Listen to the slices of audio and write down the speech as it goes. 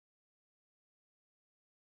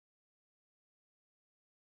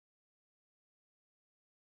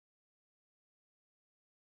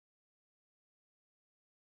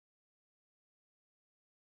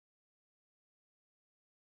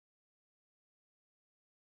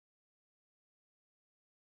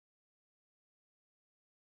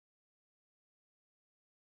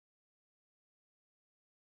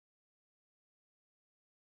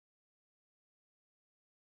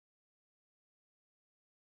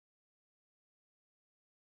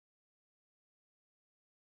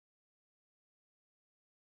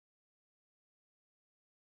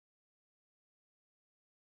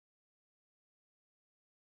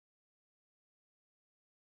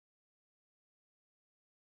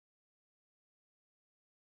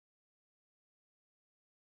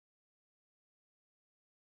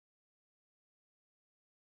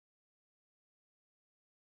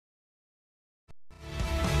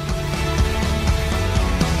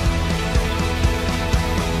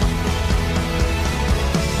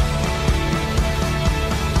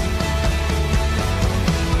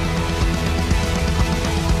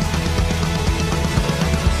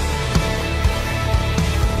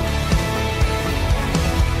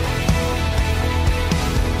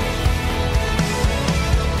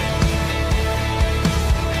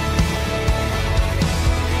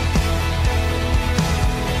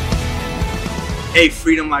Hey,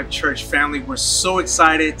 Freedom Life Church family, we're so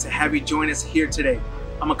excited to have you join us here today.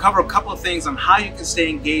 I'm gonna cover a couple of things on how you can stay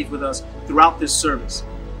engaged with us throughout this service.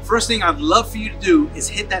 First thing I'd love for you to do is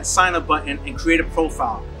hit that sign up button and create a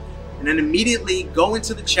profile. And then immediately go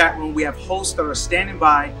into the chat room. We have hosts that are standing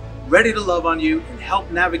by, ready to love on you and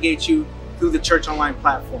help navigate you through the Church Online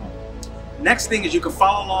platform. Next thing is you can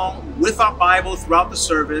follow along with our Bible throughout the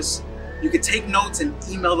service. You can take notes and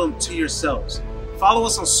email them to yourselves. Follow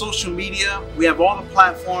us on social media. We have all the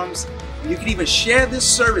platforms. You can even share this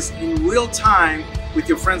service in real time with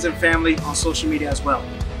your friends and family on social media as well.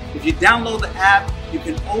 If you download the app, you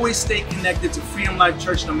can always stay connected to Freedom Life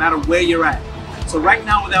Church no matter where you're at. So right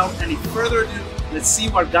now, without any further ado, let's see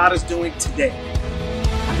what God is doing today.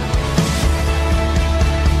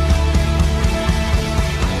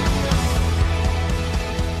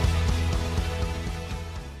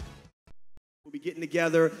 Getting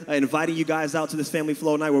together, inviting you guys out to this Family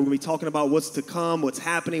Flow night where we're going to be talking about what's to come, what's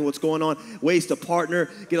happening, what's going on, ways to partner,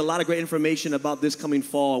 get a lot of great information about this coming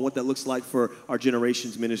fall and what that looks like for our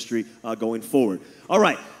Generations ministry going forward. All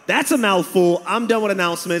right, that's a mouthful. I'm done with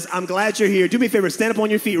announcements. I'm glad you're here. Do me a favor, stand up on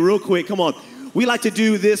your feet real quick. Come on. We like to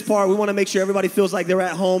do this part. We want to make sure everybody feels like they're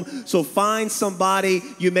at home. So find somebody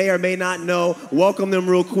you may or may not know. Welcome them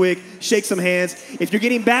real quick. Shake some hands. If you're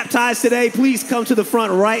getting baptized today, please come to the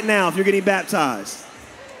front right now if you're getting baptized.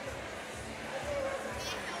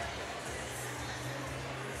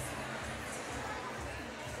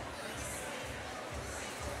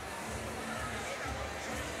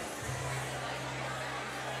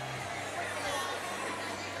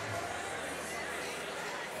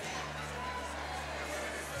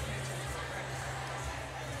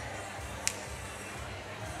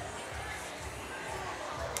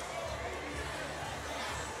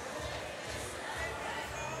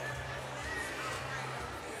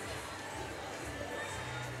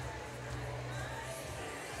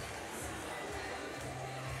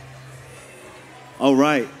 All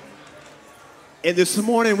right. And this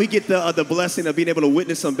morning, we get the blessing of being able to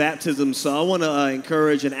witness some baptisms. So I want to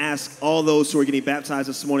encourage and ask all those who are getting baptized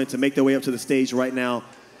this morning to make their way up to the stage right now.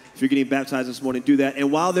 If you're getting baptized this morning, do that.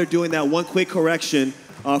 And while they're doing that, one quick correction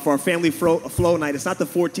for our Family Flow night. It's not the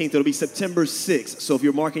 14th. It'll be September 6th. So if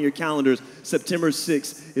you're marking your calendars, September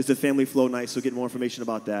 6th is the Family Flow night. So get more information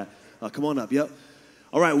about that. Come on up. Yep.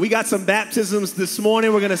 All right. We got some baptisms this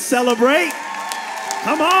morning. We're going to celebrate.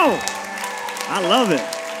 Come on. I love it.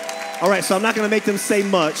 All right, so I'm not going to make them say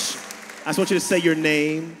much. I just want you to say your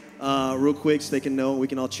name real quick so they can know. We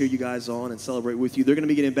can all cheer you guys on and celebrate with you. They're going to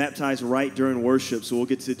be getting baptized right during worship, so we'll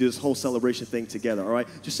get to do this whole celebration thing together, all right?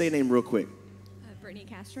 Just say your name real quick. Brittany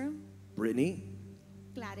Castro. Brittany.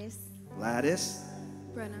 Gladys. Gladys.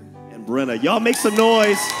 Brenna. And Brenna. Y'all make some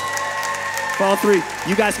noise for all three.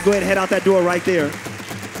 You guys can go ahead and head out that door right there.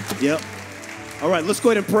 Yep. All right, let's go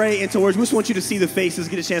ahead and pray into words. We just want you to see the faces,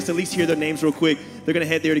 get a chance to at least hear their names real quick. They're going to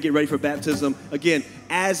head there to get ready for baptism. Again,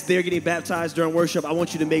 as they're getting baptized during worship, I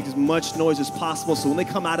want you to make as much noise as possible so when they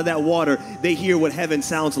come out of that water, they hear what heaven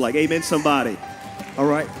sounds like. Amen, somebody. All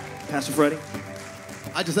right, Pastor Freddie.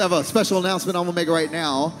 I just have a special announcement I'm going to make right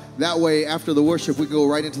now. That way, after the worship, we can go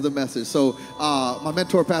right into the message. So my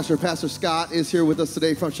mentor, Pastor Scott, is here with us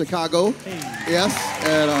today from Chicago. Hey. Yes,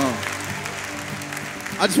 and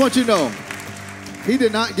I just want you to know, he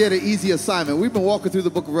did not get an easy assignment. We've been walking through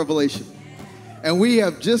the book of Revelation, and we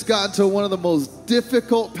have just gotten to one of the most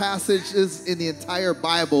difficult passages in the entire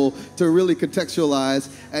Bible to really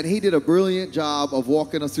contextualize, and he did a brilliant job of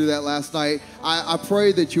walking us through that last night. I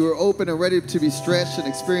pray that you are open and ready to be stretched and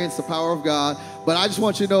experience the power of God. But I just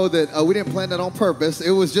want you to know that we didn't plan that on purpose. It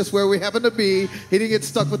was just where we happened to be. He didn't get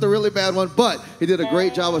stuck with the really bad one, but he did a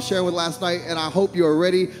great job of sharing with last night, and I hope you are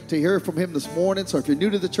ready to hear from him this morning. So if you're new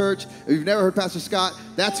to the church, if you've never heard Pastor Scott,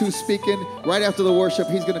 that's who's speaking. Right after the worship,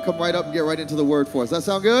 he's going to come right up and get right into the word for us. Does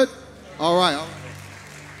that sound good? All right.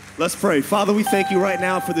 Let's pray. Father, we thank you right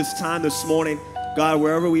now for this time this morning. God,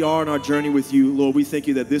 wherever we are in our journey with you, Lord, we thank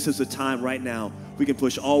you that this is a time right now we can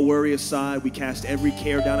push all worry aside. We cast every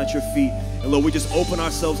care down at your feet. And Lord, we just open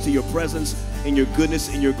ourselves to your presence and your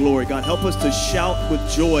goodness and your glory. God, help us to shout with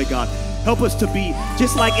joy, God. Help us to be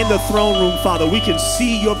just like in the throne room, Father. We can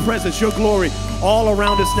see your presence, your glory all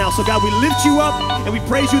around us now. So God, we lift you up and we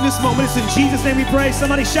praise you in this moment. It's in Jesus' name we pray.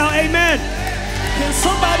 Somebody shout amen. Can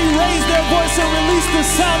somebody raise their voice and release the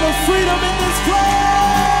sound of freedom in this place?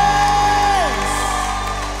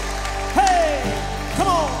 Hey, come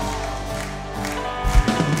on.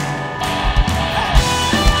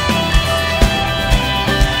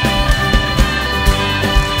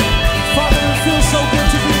 Father, it feels so good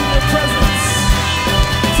to be in your presence.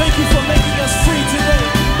 Thank you for making us free today.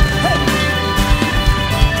 Hey.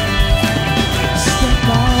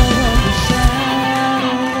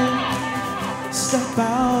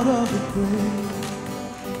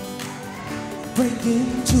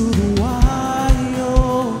 into the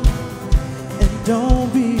wild and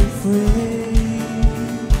don't be afraid.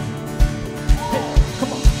 Hey,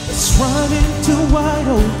 come on. Let's run into wide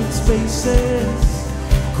open spaces.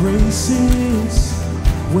 Grace is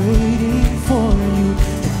waiting for you.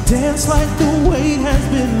 And dance like the weight has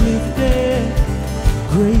been lifted.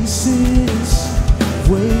 Grace is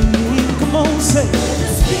waiting. Come on, say. The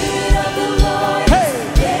Spirit of the Lord, Hey.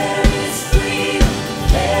 there is freedom,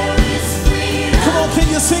 there is freedom. Come on, can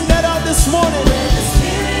you sing that out this morning? Where the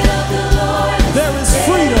Spirit of the Lord, There is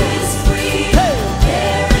freedom. there is freedom, Hey.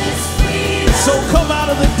 there is freedom. So come out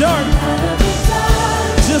of the dark Out of the dark,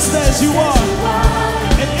 just as you are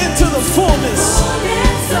and into the fullness.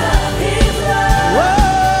 fullness of His love.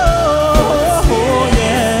 Whoa,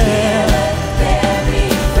 yeah. There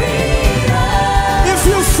is freedom. If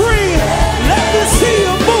you're free, let me see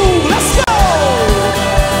you move. Let's go.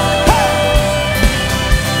 Hey.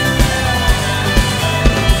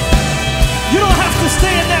 You don't have to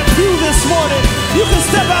stay in that pew this morning. You can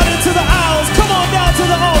step out into the aisles. Come on down to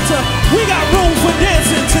the altar. We got room for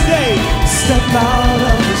dancing today. Step out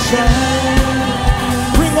of the shame.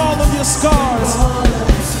 Bring all of your scars.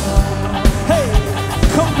 Hey,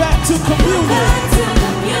 come back to communion. Back to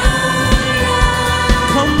communion.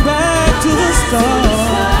 Come back to the start.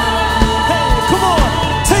 Hey, come on.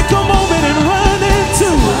 Take a moment and run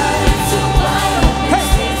into. Hey,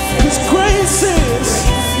 His grace is,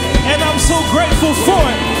 and I'm so grateful for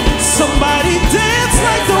it. Somebody dance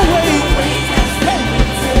like the weight. Hey,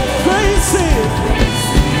 grace is,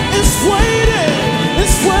 it's waiting.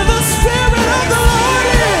 It's where the Spirit of the Lord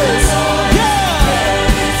is. Yeah,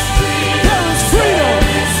 there is freedom.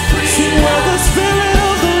 See where the Spirit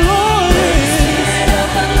of the Lord is.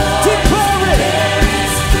 Declare it.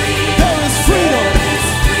 There is freedom.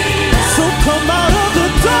 So come out of the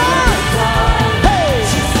dark. Hey,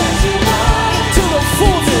 into the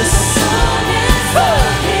fullness.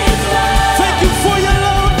 Thank you for your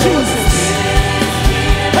love, Jesus.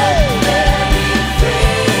 Hey,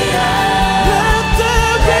 let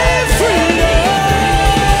there be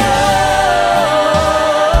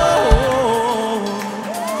freedom.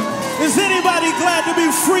 Is anybody glad to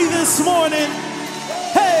be free this morning?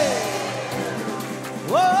 Hey,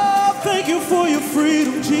 oh, thank you for your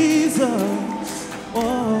freedom, Jesus.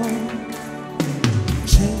 Oh,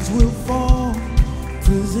 chains will fall,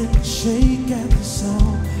 prison shake at the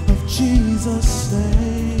sound of Jesus'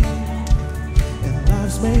 name, and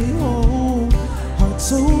lives made whole,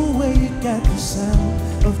 hearts awake at the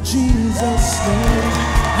sound of Jesus' name.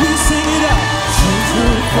 We sing it out. Chains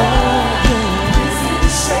will fall, yeah,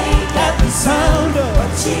 Shake at the sound of.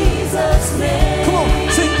 Jesus' name. Come on,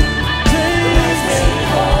 sing. Chains,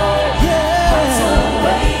 yeah,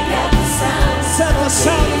 Wake at the sound. at the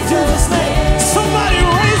sound of Jesus' name. Somebody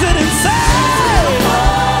raise it and say,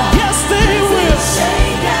 yes, they will.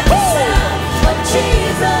 Shake at the sound of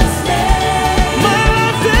Jesus' name. My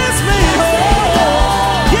life is made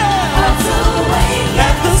whole. Yeah, To wake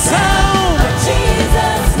at the sound. of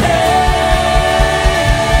Jesus'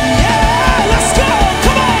 name. Yeah, let's go.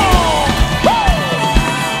 Come on.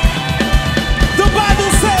 Woo.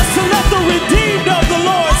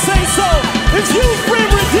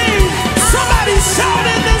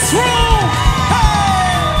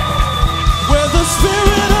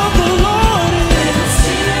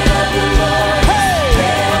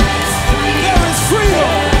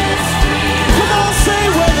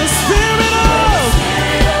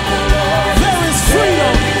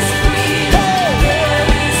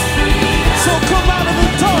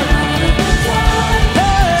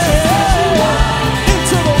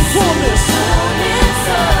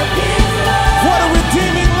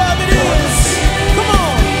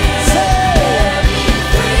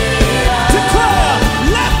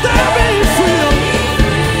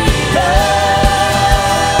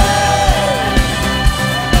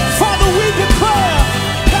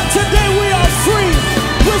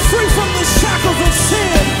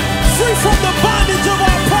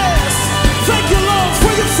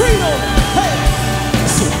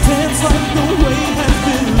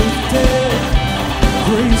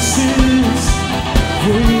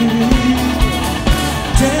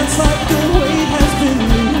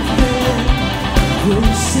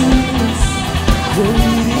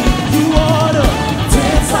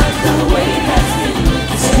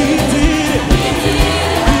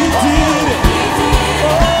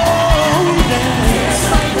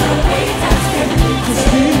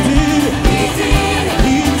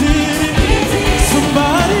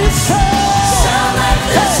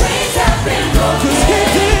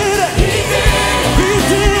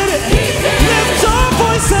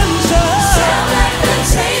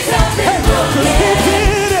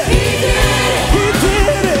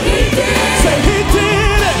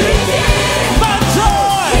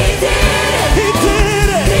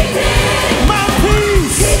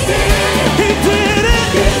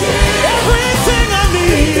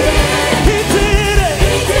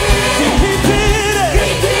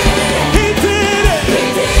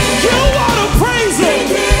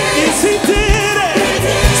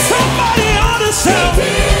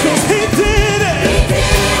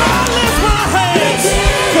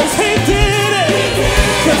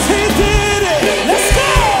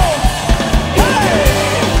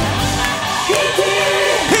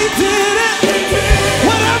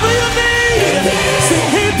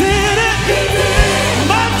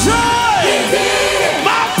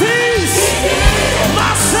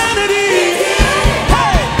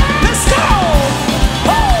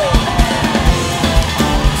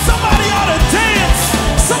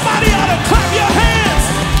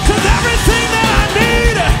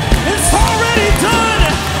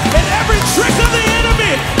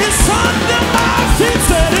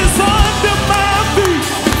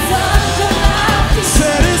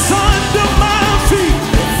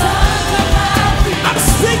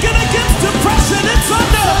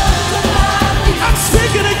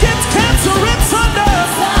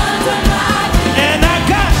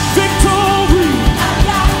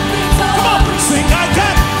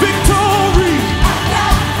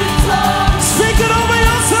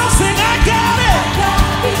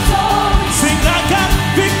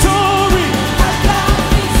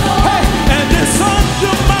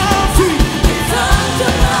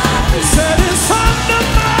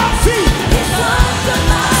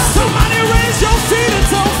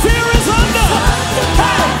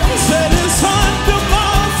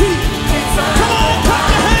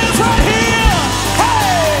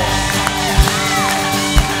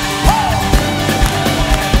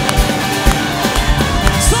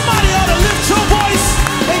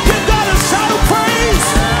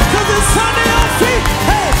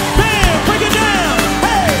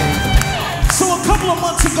 couple of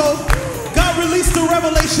months ago, God released a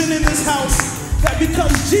revelation in this house that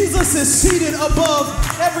because Jesus is seated above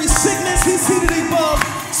every sickness, he's seated above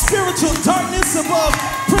spiritual darkness, above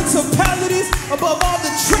principalities, above all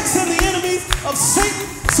the tricks and the enemies of Satan.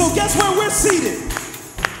 So guess where we're seated?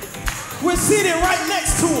 We're seated right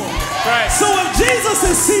next to him. Right. So if Jesus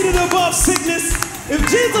is seated above sickness, if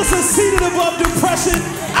Jesus is seated above depression,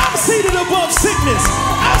 I'm seated above sickness.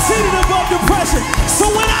 I'm seated above depression. So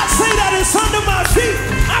when I say that it's under my feet,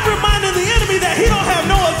 I'm reminding the enemy that he don't have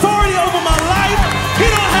no authority over my life. He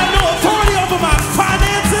don't have no authority over my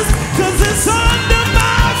finances, because it's under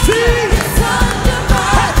my feet. It's under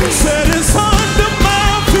my feet. Said it's under my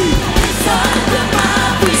feet. It's under my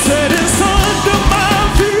feet. Said it's under my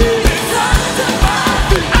feet. It's under my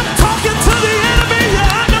feet. I'm talking to the enemy,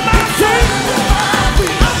 you're under my feet.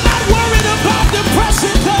 I'm not worried about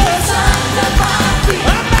depression, cause Under my feet.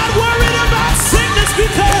 I'm not worried about sickness,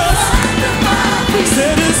 because Under my feet.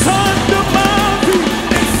 said it's under my feet.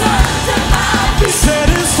 It's under my feet. Said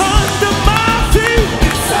it's under my feet.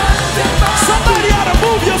 It's under my Somebody ought to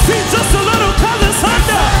move your feet just a little, cause it's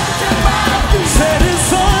under. Said it's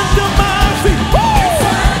under my feet. Woo!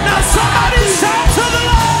 Now somebody shout to the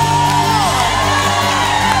Lord.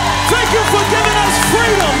 Thank you for giving us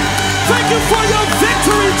freedom. Thank you for your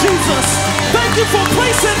victory, Jesus. Thank you for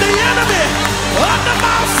placing the enemy under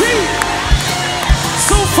my feet.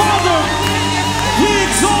 So Father, we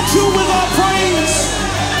exalt you with our praise.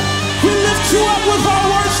 We lift you up with our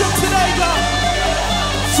worship today, God.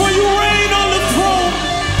 For you reign on the throne.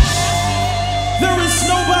 There is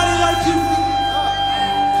nobody like you.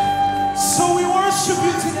 So we worship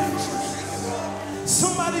you today.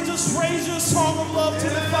 Somebody just raise your song of love to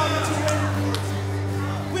the Father today.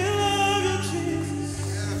 We love you, Jesus.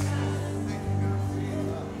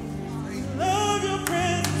 We love your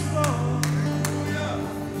presence, Lord.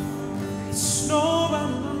 It's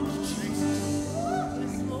nobody like you, Jesus.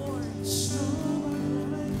 It's nobody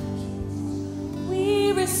like you.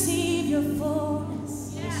 We receive your fullness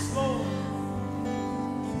Yes, Lord.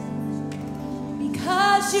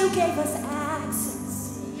 because you gave us access.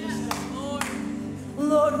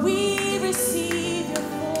 Lord, we receive your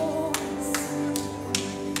fullness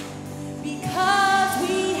because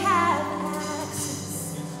we have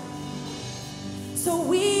access. So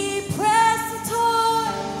we press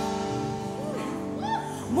toward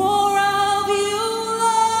more of you,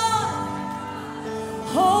 Lord.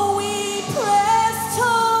 Oh, we press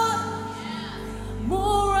toward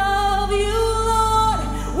more of you, Lord.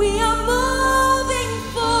 We are moving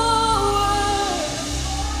forward.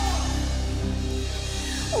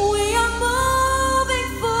 We are moving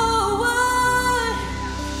forward.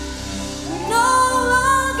 No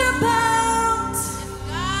longer bound.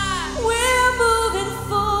 We're moving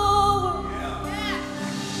forward.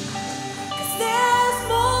 'Cause there's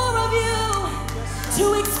more of you to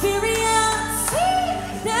experience.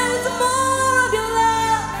 There's more of your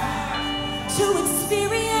love to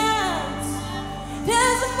experience.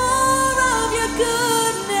 There's more of your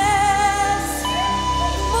goodness,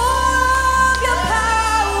 more of your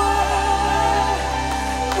power,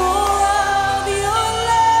 more of your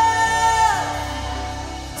love.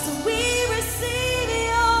 So we receive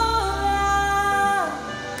your love.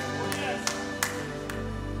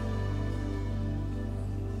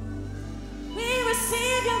 We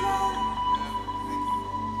receive your love.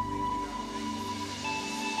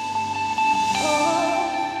 All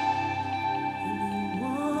we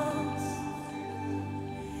want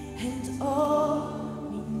and all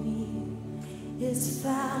we need is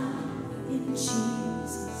found in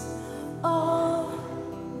Jesus. All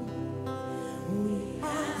we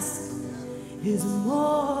ask is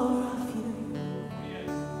more of you.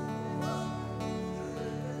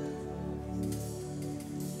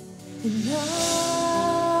 And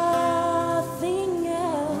nothing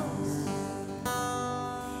else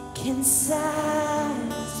can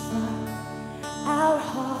satisfy our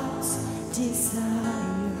heart's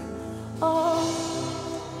desire. All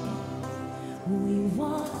we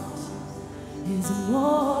want is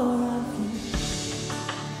more of you.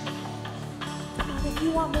 Come on, if you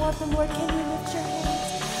want more of the Lord, can you lift your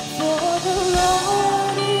hands? For the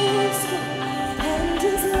Lord is good and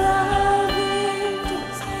his love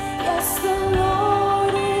endures. Yes, the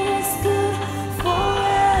Lord is good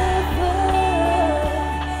forever.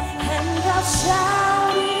 And I'll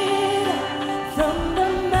shout it out from the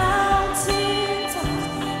mountaintops.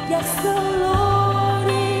 Yes, the Lord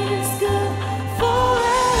is good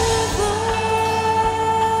forever.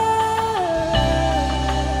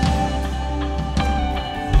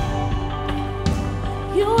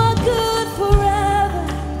 You are good forever.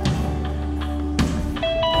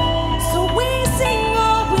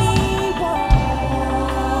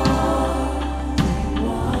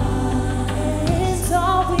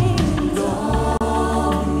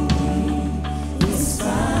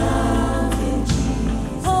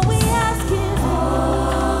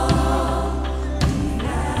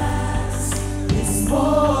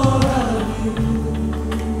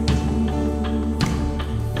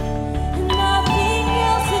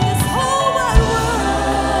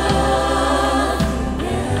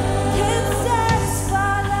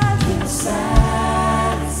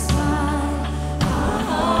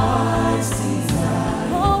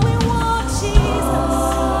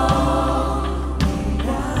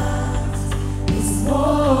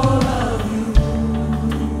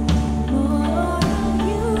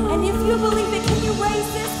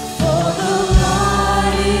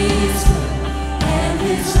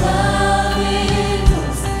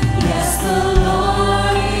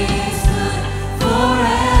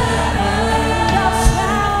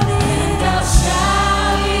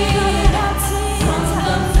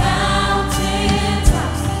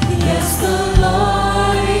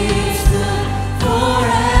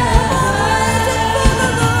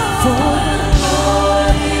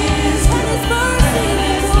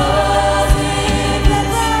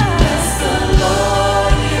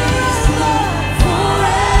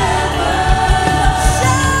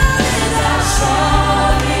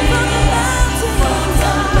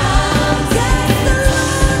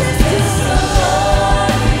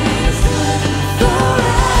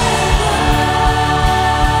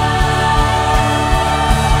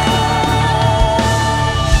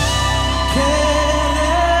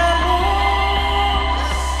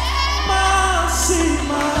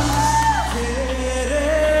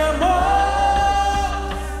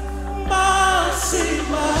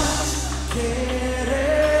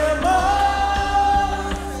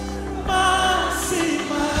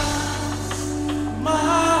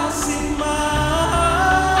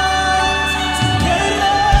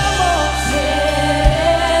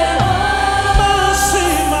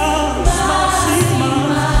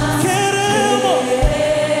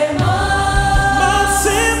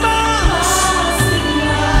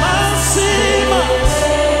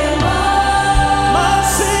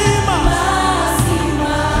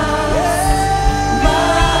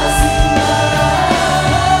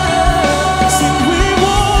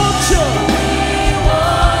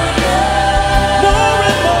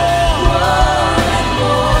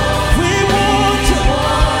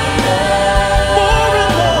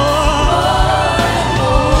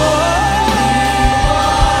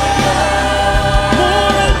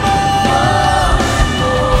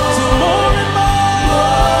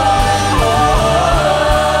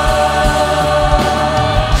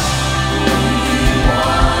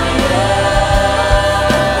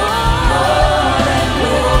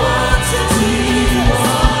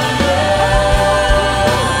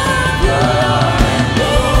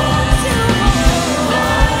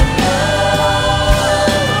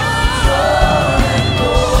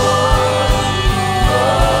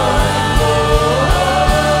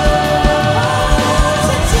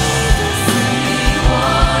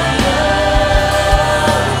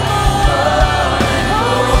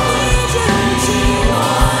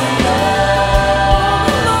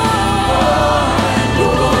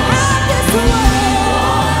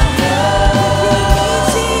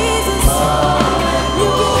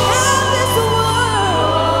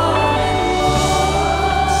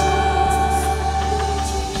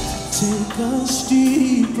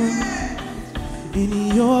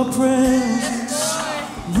 In your presence,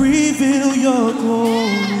 reveal your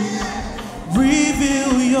glory.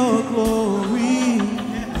 Reveal your glory.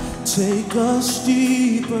 Take us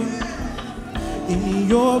deeper. In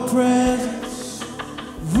your presence,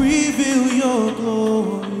 reveal your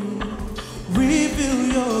glory.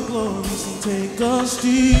 Reveal your glory. So take us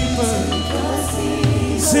deeper.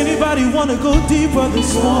 Does anybody want to go deeper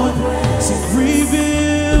this morning? So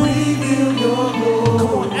reveal your glory.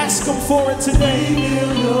 Come on, ask him for it today.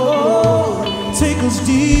 Oh, take us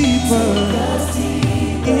deeper.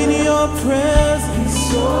 In your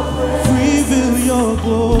presence, reveal your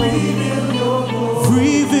glory.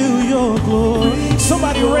 Reveal your glory.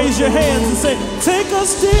 Somebody raise your hands and say, take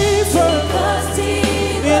us deeper.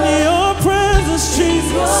 In your presence,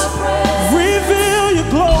 Jesus. Reveal your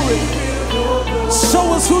glory.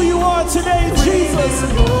 Show us who you are today, Jesus.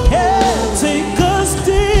 Yeah, take us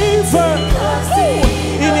deeper.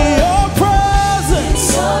 In your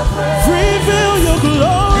presence, reveal your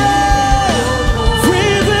glory.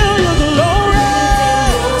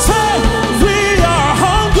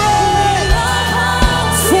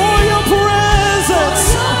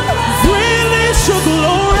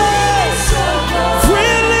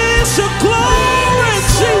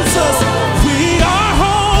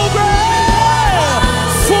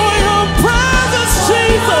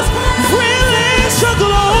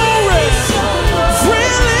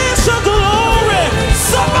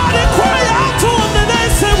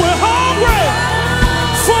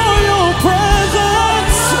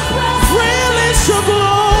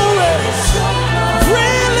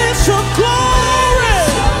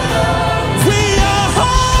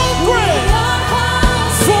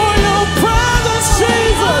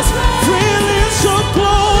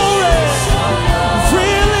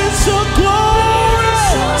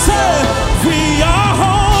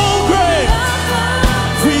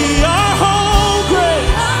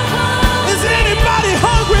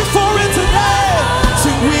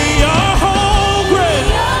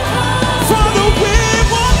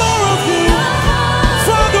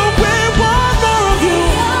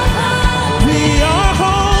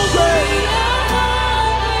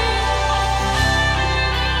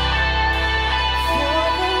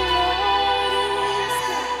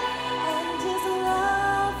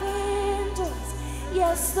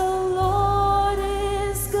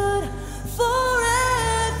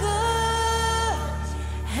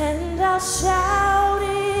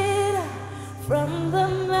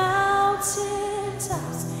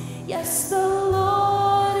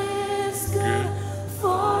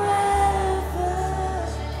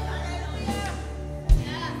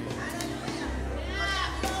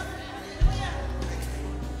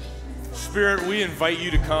 Spirit, we invite you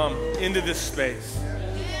to come into this space.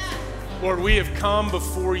 Lord, we have come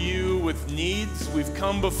before you with needs. We've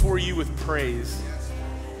come before you with praise.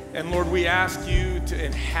 And Lord, we ask you to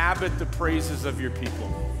inhabit the praises of your people.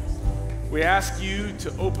 We ask you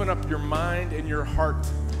to open up your mind and your heart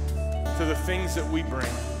to the things that we bring.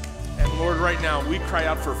 And Lord, right now, we cry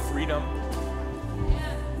out for freedom.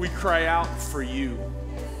 We cry out for you.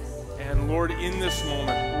 And Lord, in this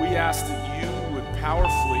moment, we ask that you would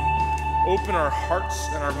powerfully open our hearts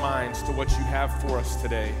and our minds to what you have for us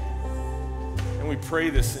today. And we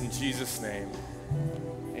pray this in Jesus' name.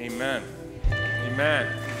 Amen. Amen.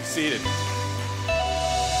 Be seated.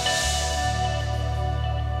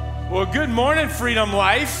 Well, good morning, Freedom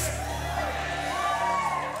Life.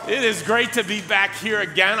 It is great to be back here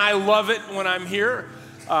again. I love it when I'm here.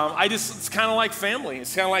 It's kind of like family.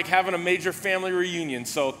 It's kind of like having a major family reunion.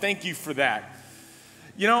 So thank you for that.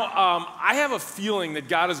 You know, I have a feeling that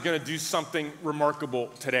God is going to do something remarkable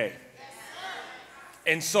today.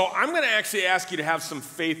 And so I'm going to actually ask you to have some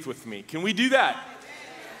faith with me. Can we do that?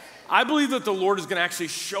 I believe that the Lord is going to actually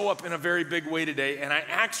show up in a very big way today, and I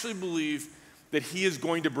actually believe that he is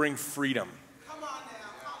going to bring freedom.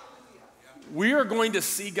 We are going to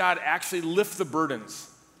see God actually lift the burdens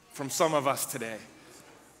from some of us today.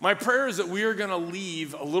 My prayer is that we are going to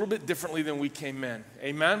leave a little bit differently than we came in.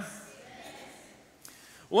 Amen?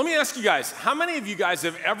 Well, let me ask you guys, how many of you guys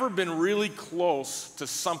have ever been really close to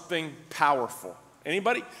something powerful?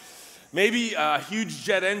 Anybody? Maybe a huge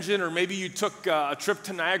jet engine, or maybe you took a trip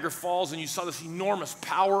to Niagara Falls and you saw this enormous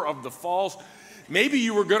power of the falls. Maybe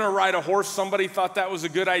you were going to ride a horse. Somebody thought that was a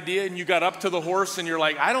good idea, and you got up to the horse and you're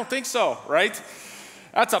like, I don't think so, right?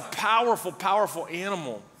 That's a powerful, powerful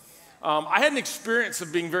animal. I had an experience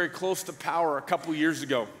of being very close to power a couple years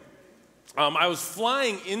ago. I was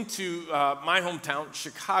flying into my hometown,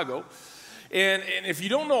 Chicago, and if you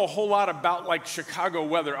don't know a whole lot about like Chicago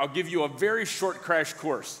weather, I'll give you a very short crash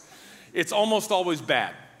course. It's almost always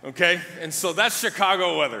bad, okay? And so that's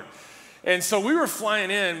Chicago weather. And so we were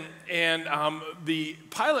flying in, and the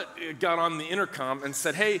pilot got on the intercom and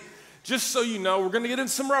said, hey, just so you know, we're going to get in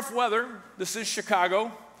some rough weather. This is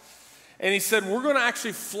Chicago. And he said, we're going to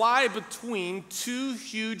actually fly between two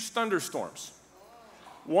huge thunderstorms.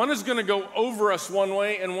 One is going to go over us one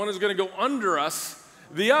way, and one is going to go under us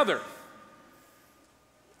the other.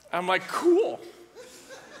 I'm like, cool.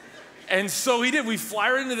 And so he did. We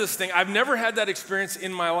fly right into this thing. I've never had that experience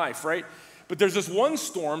in my life, right? But there's this one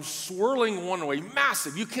storm swirling one way,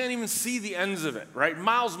 massive. You can't even see the ends of it, right?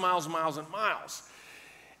 Miles, miles, miles, and miles.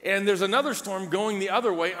 And there's another storm going the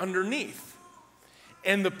other way underneath.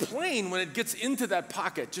 And the plane, when it gets into that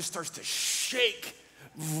pocket, just starts to shake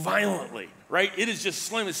violently, right? It is just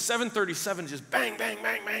slamming. 737 just bang, bang,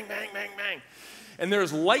 bang, bang, bang, bang, bang. And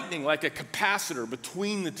there's lightning like a capacitor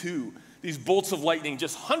between the two. These bolts of lightning,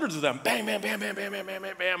 just hundreds of them, bang, bam, bam, bam, bam, bam, bam,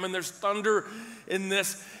 bam, bam, and there's thunder in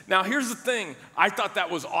this. Now, here's the thing. I thought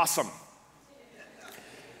that was awesome.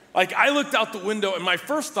 Like, I looked out the window, and my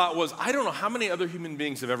first thought was, I don't know how many other human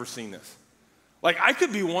beings have ever seen this. Like, I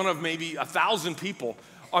could be one of maybe 1,000 people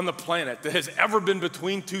on the planet that has ever been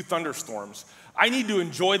between two thunderstorms. I need to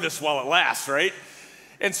enjoy this while it lasts, right?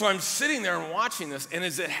 And so I'm sitting there and watching this, and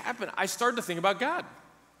as it happened, I started to think about God.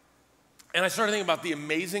 And I started thinking about the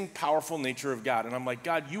amazing, powerful nature of God. And I'm like,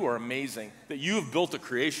 God, you are amazing that you have built a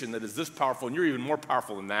creation that is this powerful, and you're even more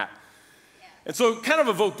powerful than that. Yeah. And so it kind of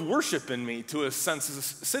evoked worship in me to a sense of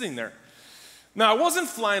sitting there. Now, I wasn't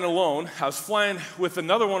flying alone. I was flying with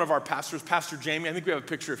another one of our pastors, Pastor Jamie. I think we have a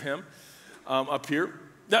picture of him up here.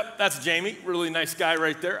 Yep, that's Jamie, really nice guy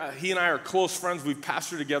right there. He and I are close friends. We've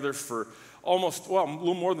pastored together for almost, well, a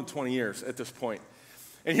little more than 20 years at this point.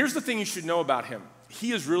 And here's the thing you should know about him.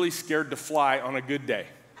 He is really scared to fly on a good day.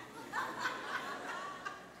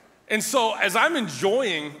 And so as I'm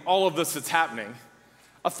enjoying all of this that's happening,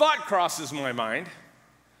 a thought crosses my mind.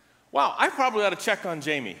 Wow, I probably ought to check on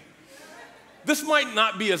Jamie. This might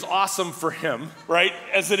not be as awesome for him, right,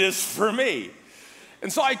 as it is for me.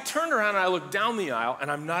 And so I turned around and I looked down the aisle, and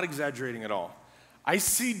I'm not exaggerating at all. I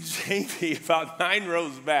see Jamie about 9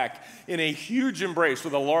 rows back in a huge embrace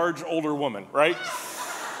with a large older woman, right?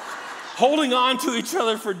 Holding on to each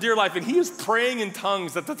other for dear life, and he is praying in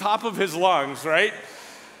tongues at the top of his lungs, right?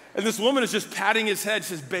 And this woman is just patting his head. She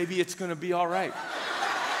says, baby, it's gonna be all right.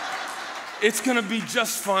 It's gonna be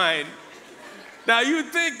just fine. Now, you would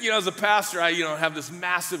think, as a pastor, I, have this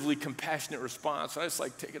massively compassionate response. I just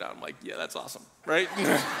take it out. I'm like, yeah, that's awesome, right?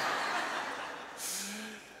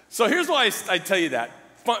 So here's why I tell you that.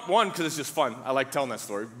 One, because it's just fun. I like telling that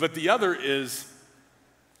story. But the other is,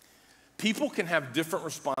 people can have different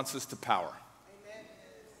responses to power. Amen.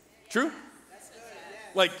 True? That's good,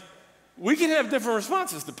 yeah. We can have different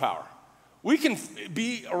responses to power. We can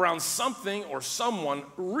be around something or someone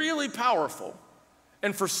really powerful,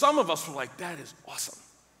 and for some of us, we're like, that is awesome.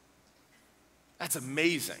 That's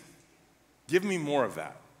amazing. Give me more of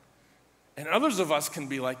that. And others of us can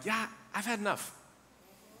be like, yeah, I've had enough.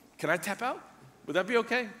 Can I tap out? Would that be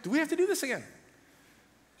okay? Do we have to do this again?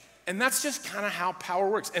 And that's just kind of how power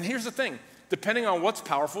works. And here's the thing. Depending on what's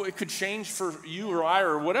powerful, it could change for you or I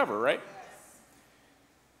or whatever, right?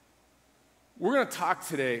 We're going to talk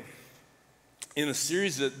today in a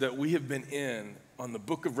series that we have been in on the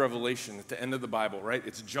book of Revelation at the end of the Bible, right?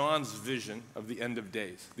 It's John's vision of the end of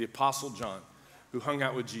days. The Apostle John, who hung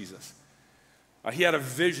out with Jesus. He had a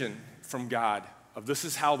vision from God of this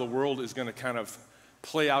is how the world is going to kind of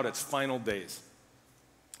play out its final days.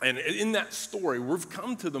 And in that story, we've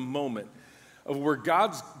come to the moment of where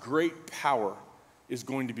God's great power is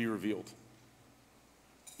going to be revealed.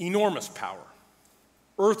 Enormous power,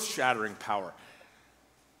 earth-shattering power,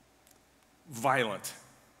 violent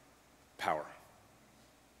power.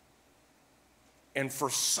 And for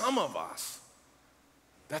some of us,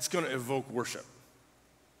 that's going to evoke worship.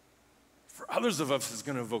 For others of us, it's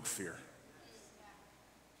going to evoke fear.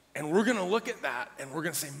 And we're going to look at that and we're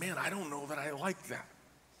going to say, man, I don't know that I like that.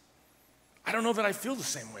 I don't know that I feel the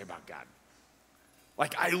same way about God.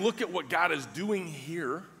 I look at what God is doing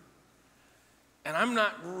here, and I'm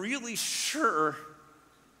not really sure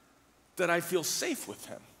that I feel safe with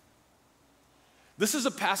him. This is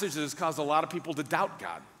a passage that has caused a lot of people to doubt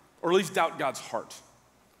God, or at least doubt God's heart.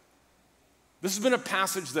 This has been a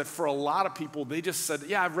passage that for a lot of people, they just said,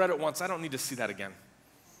 yeah, I've read it once. I don't need to see that again.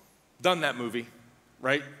 Done that movie,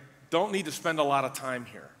 right? Don't need to spend a lot of time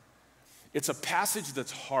here. It's a passage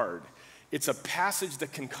that's hard. It's a passage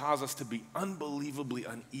that can cause us to be unbelievably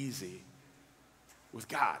uneasy with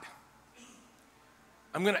God.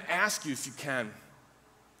 I'm going to ask you, if you can,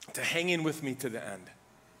 to hang in with me to the end.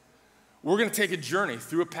 We're going to take a journey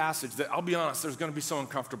through a passage that, I'll be honest, there's going to be some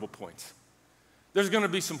uncomfortable points. There's going to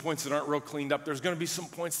be some points that aren't real cleaned up. There's going to be some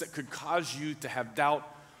points that could cause you to have doubt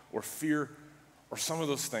or fear or some of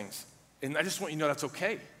those things. And I just want you to know that's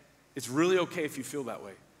okay. It's really okay if you feel that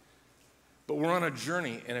way. But we're on a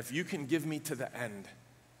journey, and if you can give me to the end,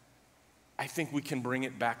 I think we can bring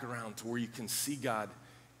it back around to where you can see God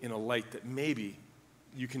in a light that maybe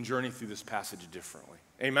you can journey through this passage differently.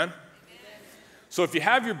 Amen? So if you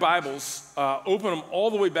have your Bibles, open them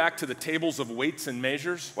all the way back to the tables of weights and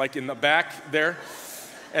measures, like in the back there.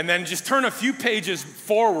 And then just turn a few pages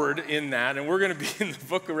forward in that, and we're going to be in the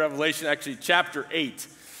book of Revelation, actually chapter 8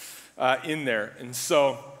 in there. And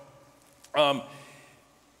so I'm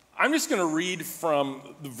just going to read from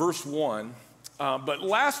the verse 1. But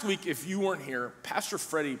last week, if you weren't here, Pastor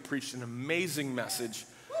Freddie preached an amazing message.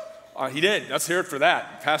 He did. Let's hear it for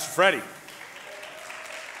that. Pastor Freddie.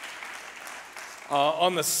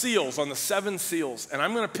 On the seals, on the 7 seals. And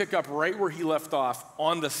I'm going to pick up right where he left off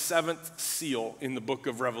on the 7th seal in the book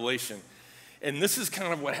of Revelation. And this is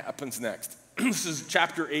kind of what happens next. This is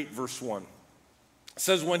chapter 8, verse 1. It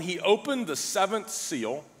says, when he opened the 7th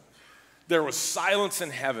seal, there was silence in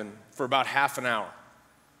heaven for about half an hour.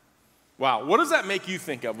 Wow, what does that make you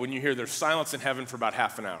think of when you hear there's silence in heaven for about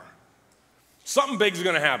half an hour? Something big's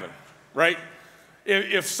going to happen, right?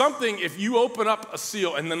 If you open up a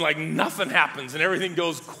seal and then like nothing happens and everything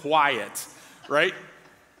goes quiet, right?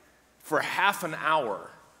 For half an hour,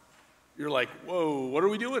 you're like, whoa, what are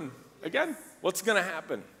we doing again? What's going to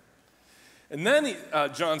happen? And then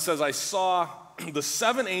John says, I saw the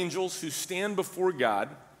 7 angels who stand before God,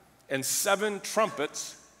 and 7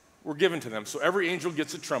 trumpets were given to them. So every angel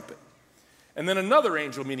gets a trumpet. And then another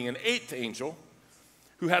angel, meaning an 8th angel,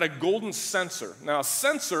 who had a golden censer. Now, a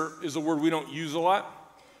censer is a word we don't use a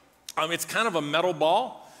lot. It's kind of a metal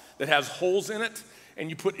ball that has holes in it, and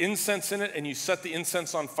you put incense in it, and you set the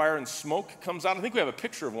incense on fire, and smoke comes out. I think we have a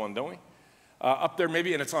picture of one, don't we? Up there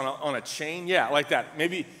maybe, and it's on a chain. Yeah, like that.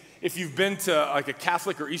 Maybe if you've been to like a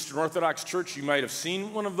Catholic or Eastern Orthodox church, you might have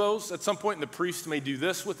seen one of those at some point, and the priest may do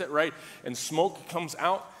this with it, right? And smoke comes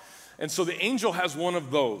out. And so the angel has one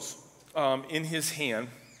of those in his hand,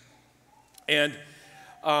 and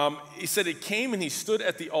he said it came and he stood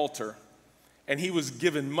at the altar, and he was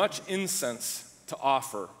given much incense to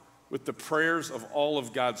offer with the prayers of all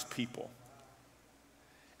of God's people.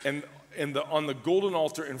 And on the golden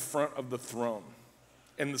altar in front of the throne.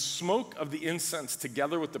 And the smoke of the incense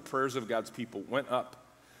together with the prayers of God's people went up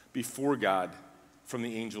before God from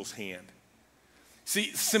the angel's hand.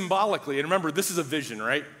 See, symbolically, and remember, this is a vision,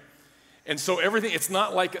 right? And so everything, it's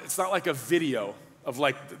not like a video of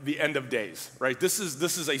like the end of days, right? This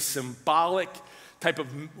is a symbolic type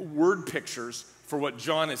of word pictures for what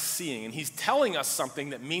John is seeing. And he's telling us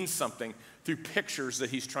something that means something through pictures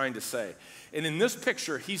that he's trying to say. And in this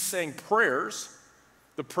picture, he's saying prayers,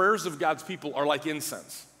 the prayers of God's people are like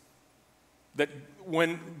incense. That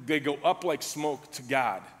when they go up like smoke to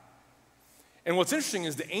God. And what's interesting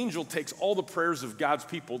is the angel takes all the prayers of God's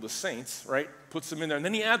people, the saints, right? Puts them in there, and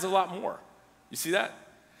then he adds a lot more. You see that?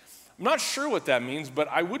 I'm not sure what that means, but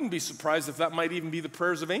I wouldn't be surprised if that might even be the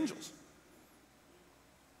prayers of angels.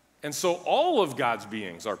 And so all of God's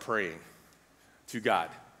beings are praying to God,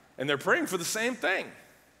 and they're praying for the same thing.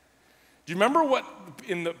 Do you remember what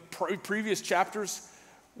in the previous chapters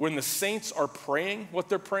when the saints are praying, what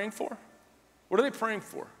they're praying for? What are they praying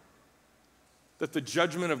for? That the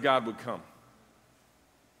judgment of God would come.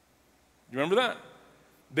 You remember that?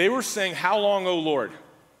 They were saying, how long, O Lord?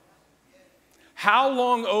 How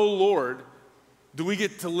long, O Lord, do we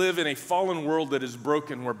get to live in a fallen world that is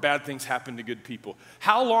broken where bad things happen to good people?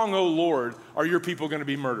 How long, O Lord, are your people going to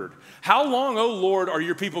be murdered? How long, O Lord, are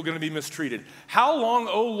your people going to be mistreated? How long,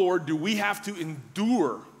 O Lord, do we have to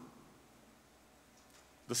endure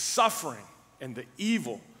the suffering and the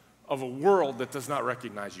evil of a world that does not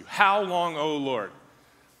recognize you? How long, O Lord?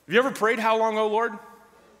 Have you ever prayed, how long, O Lord?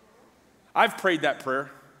 I've prayed that prayer.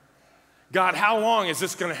 God, how long is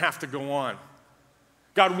this going to have to go on?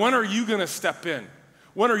 God, when are you going to step in?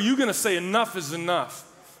 When are you going to say enough is enough?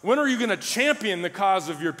 When are you going to champion the cause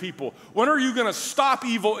of your people? When are you going to stop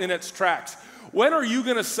evil in its tracks? When are you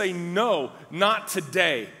going to say no, not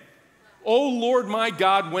today? Oh Lord my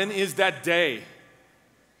God, when is that day?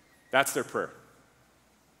 That's their prayer.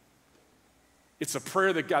 It's a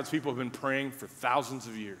prayer that God's people have been praying for thousands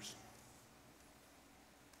of years.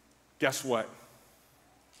 Guess what?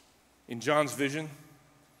 In John's vision,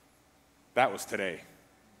 that was today.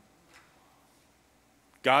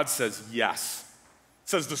 God says yes. It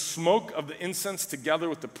says the smoke of the incense together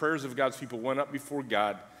with the prayers of God's people went up before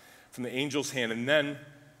God from the angel's hand. And then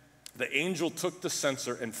the angel took the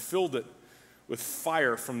censer and filled it with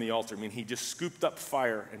fire from the altar. I mean, he just scooped up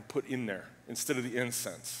fire and put in there instead of the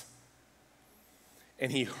incense. And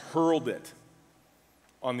he hurled it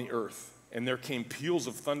on the earth. And there came peals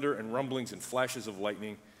of thunder and rumblings and flashes of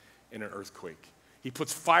lightning and an earthquake. He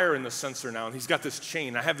puts fire in the censer now, and he's got this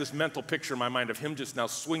chain. I have this mental picture in my mind of him just now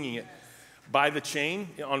swinging it by the chain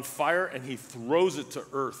on fire, and he throws it to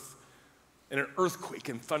earth. And an earthquake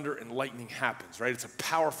and thunder and lightning happens, right? It's a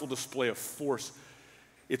powerful display of force.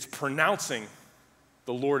 It's pronouncing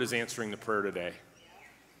the Lord is answering the prayer today.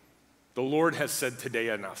 The Lord has said today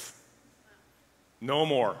enough. No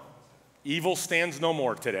more. Evil stands no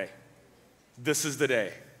more today. This is the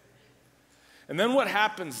day. And then what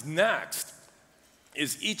happens next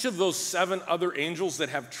is each of those 7 other angels that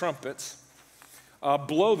have trumpets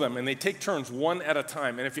blow them, and they take turns one at a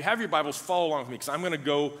time. And if you have your Bibles, follow along with me, because I'm going to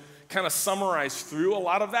go kind of summarize through a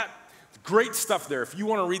lot of that. Great stuff there. If you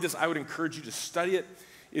want to read this, I would encourage you to study it.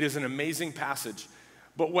 It is an amazing passage.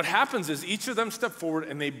 But what happens is each of them step forward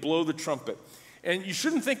and they blow the trumpet. And you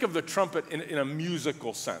shouldn't think of the trumpet in a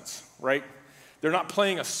musical sense, right? They're not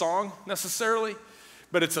playing a song necessarily,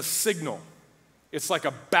 but it's a signal. It's like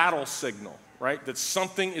a battle signal, right? That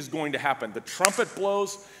something is going to happen. The trumpet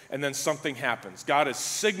blows and then something happens. God is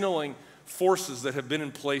signaling forces that have been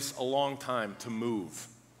in place a long time to move.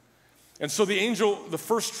 And so the angel, the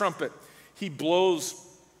first trumpet, he blows,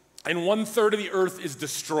 and 1/3 of the earth is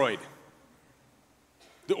destroyed.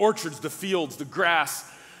 The orchards, the fields, the grass,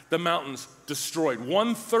 the mountains, destroyed.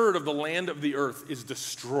 1/3 of the land of the earth is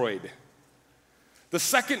destroyed. The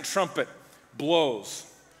second trumpet blows,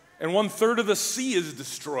 and 1/3 of the sea is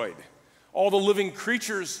destroyed. All the living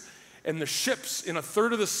creatures and the ships in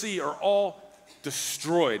 1/3 of the sea are all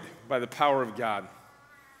destroyed by the power of God.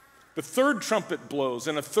 The third trumpet blows,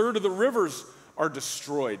 and 1/3 of the rivers are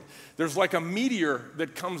destroyed. There's like a meteor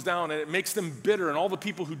that comes down, and it makes them bitter, and all the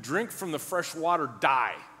people who drink from the fresh water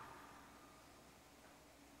die.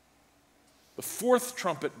 The fourth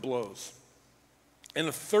trumpet blows, and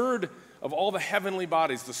 1/3 of all the heavenly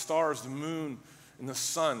bodies, the stars, the moon, and the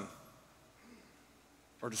sun,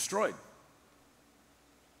 are destroyed.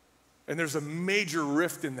 And there's a major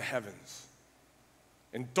rift in the heavens,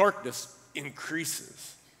 and darkness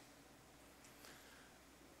increases.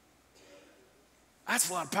 That's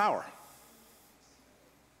a lot of power.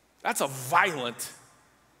 That's a violent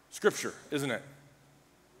scripture, isn't it?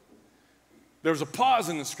 There's a pause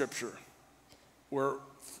in the scripture where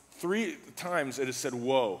 3 times it is said,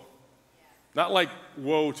 woe. Not like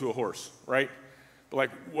woe to a horse, right? But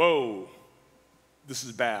like, whoa, this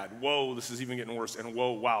is bad. Whoa, this is even getting worse. And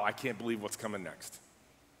whoa, wow, I can't believe what's coming next.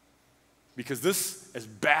 Because this, as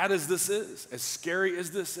bad as this is, as scary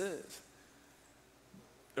as this is,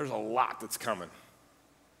 there's a lot that's coming.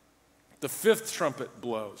 The fifth trumpet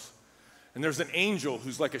blows, and there's an angel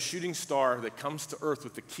who's like a shooting star that comes to earth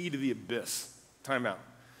with the key to the abyss. Time out.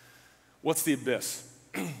 What's the abyss?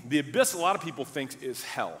 The abyss, a lot of people think, is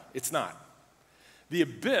hell. It's not. The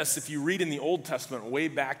abyss, if you read in the Old Testament, way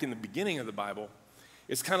back in the beginning of the Bible,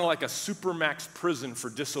 is kind of like a supermax prison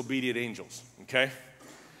for disobedient angels, okay?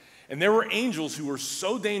 And there were angels who were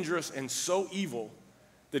so dangerous and so evil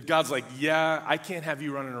that God's like, yeah, I can't have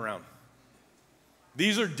you running around.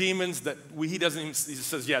 These are demons that he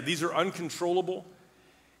says, yeah, these are uncontrollable,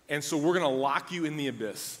 and so we're going to lock you in the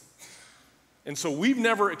abyss. And so we've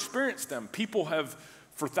never experienced them. People have,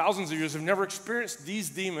 for thousands of years, have never experienced these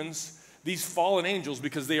demons, these fallen angels,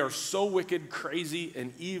 because they are so wicked, crazy,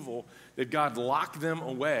 and evil that God locked them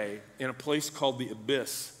away in a place called the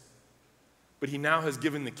abyss. But he now has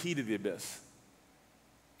given the key to the abyss,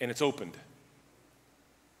 and it's opened.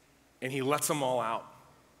 And he lets them all out.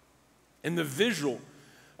 And the visual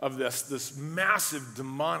of this massive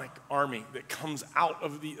demonic army that comes out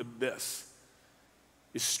of the abyss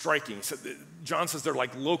is striking. John says they're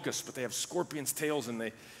like locusts, but they have scorpions' tails, and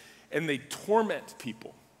they torment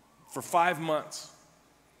people for 5 months.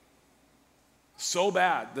 So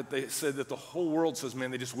bad that they said that the whole world says,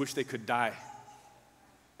 man, they just wish they could die,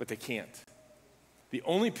 but they can't. The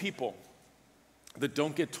only people that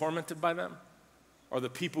don't get tormented by them are the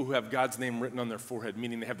people who have God's name written on their forehead,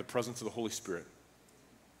 meaning they have the presence of the Holy Spirit.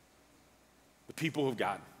 The people of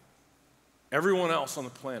God. Everyone else on the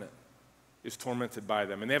planet is tormented by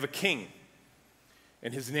them. And they have a king,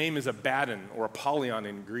 and his name is Abaddon, or Apollyon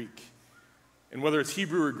in Greek. And whether it's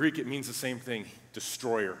Hebrew or Greek, it means the same thing,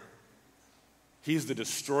 destroyer. He's the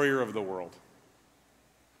destroyer of the world.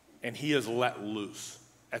 And he is let loose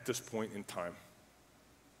at this point in time.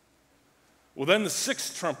 Well, then the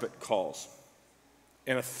sixth trumpet calls,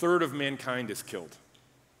 and 1/3 of mankind is killed.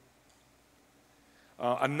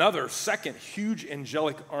 Another second huge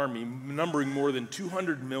angelic army, numbering more than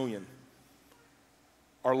 200 million,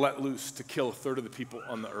 are let loose to kill a third of the people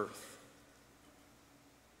on the earth.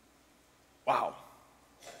 Wow.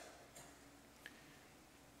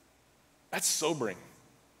 That's sobering,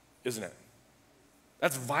 isn't it?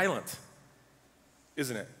 That's violent,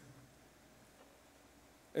 isn't it?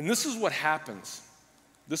 And this is what happens.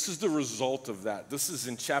 This is the result of that. This is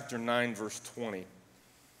in chapter 9, verse 20.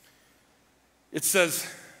 It says,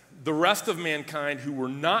 the rest of mankind who were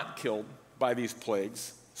not killed by these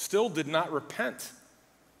plagues still did not repent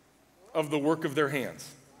of the work of their hands.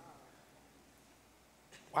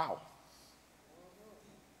 Wow.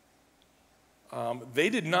 They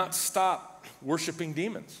did not stop worshiping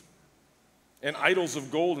demons and idols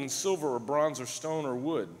of gold and silver or bronze or stone or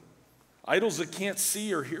wood, idols that can't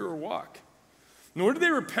see or hear or walk. Nor did they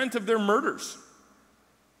repent of their murders,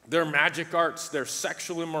 their magic arts, their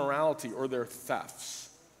sexual immorality, or their thefts.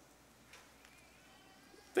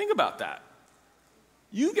 Think about that.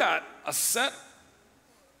 You got a set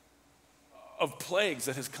of plagues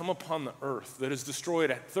that has come upon the earth that has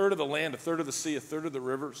destroyed a third of the land, a third of the sea, a third of the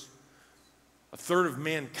rivers, a third of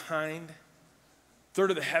mankind, a third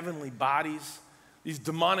of the heavenly bodies. These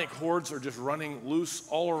demonic hordes are just running loose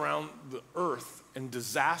all around the earth, and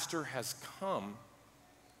disaster has come.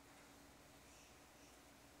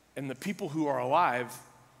 And the people who are alive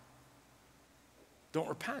don't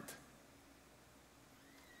repent.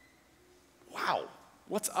 Wow,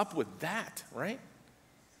 what's up with that, right?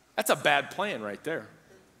 That's a bad plan right there.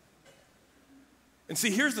 And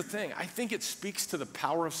see, here's the thing. I think it speaks to the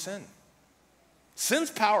power of sin.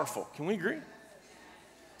 Sin's powerful. Can we agree?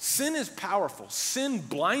 Sin is powerful. Sin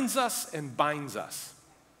blinds us and binds us.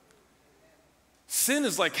 Sin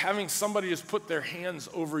is like having somebody just put their hands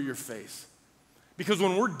over your face. Because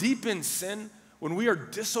when we're deep in sin, when we are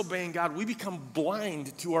disobeying God, we become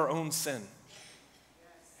blind to our own sin.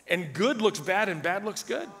 And good looks bad and bad looks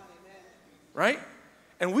good. Right?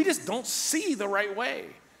 And we just don't see the right way.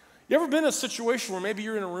 You ever been in a situation where maybe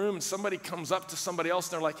you're in a room and somebody comes up to somebody else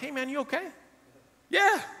and they're like, hey man, you okay?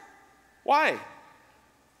 Yeah. Why?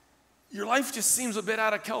 Your life just seems a bit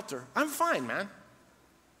out of kilter. I'm fine, man.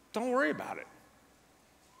 Don't worry about it.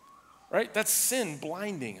 Right? That's sin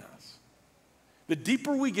blinding us. The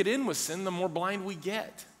deeper we get in with sin, the more blind we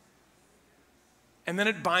get. And then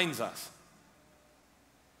it binds us.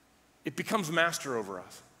 It becomes master over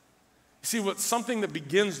us. You see, what something that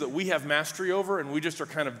begins that we have mastery over and we just are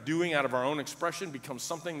kind of doing out of our own expression becomes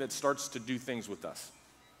something that starts to do things with us.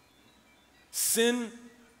 Sin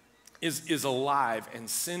is alive and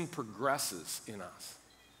sin progresses in us.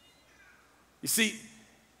 You see,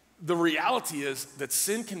 the reality is that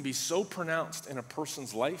sin can be so pronounced in a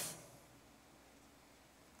person's life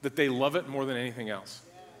that they love it more than anything else.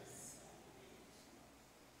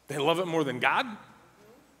 They love it more than God.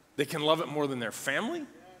 They can love it more than their family.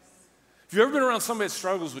 If you've ever been around somebody that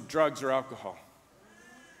struggles with drugs or alcohol,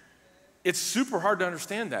 it's super hard to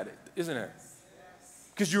understand that, isn't it?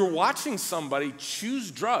 Because you're watching somebody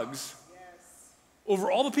choose drugs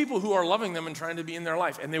over all the people who are loving them and trying to be in their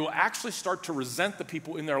life. And they will actually start to resent the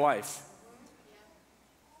people in their life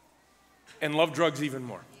and love drugs even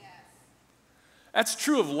more. That's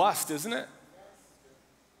true of lust, isn't it?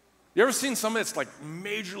 You ever seen somebody that's like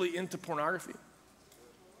majorly into pornography?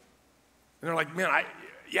 And they're like, man,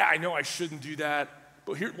 I know I shouldn't do that.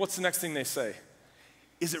 But here, what's the next thing they say?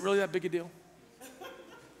 Is it really that big a deal?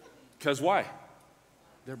 Because why?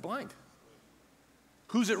 They're blind.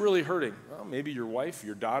 Who's it really hurting? Well, maybe your wife,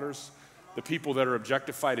 your daughters, the people that are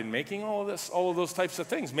objectified in making all of this, all of those types of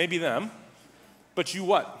things. Maybe them. But you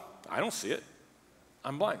what? I don't see it.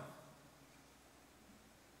 I'm blind.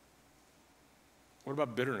 What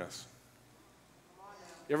about bitterness?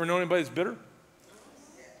 You ever know anybody that's bitter?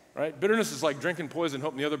 Right? Bitterness is like drinking poison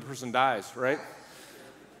hoping the other person dies, right?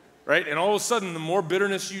 Right? And all of a sudden, the more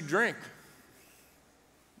bitterness you drink,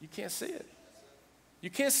 you can't see it. You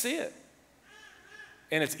can't see it.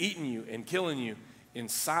 And it's eating you and killing you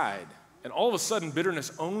inside. And all of a sudden,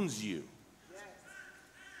 bitterness owns you.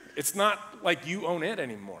 It's not like you own it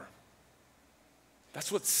anymore.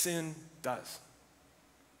 That's what sin does.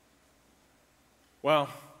 Well,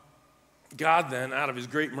 God then, out of his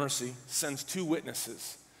great mercy, sends two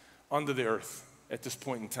witnesses onto the earth at this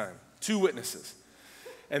point in time. Two witnesses.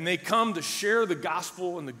 And they come to share the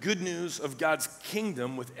gospel and the good news of God's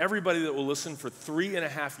kingdom with everybody that will listen for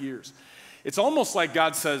 3.5 years. It's almost like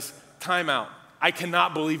God says, time out. I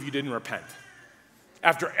cannot believe you didn't repent.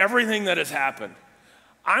 After everything that has happened,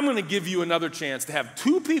 I'm going to give you another chance to have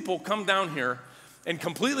two people come down here and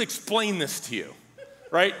completely explain this to you,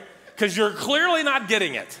 right? Because you're clearly not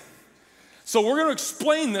getting it. So we're going to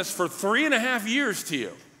explain this for 3.5 years to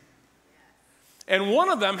you. And one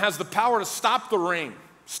of them has the power to stop the rain.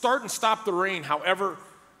 start and stop the rain however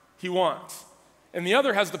he wants. And the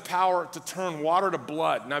other has the power to turn water to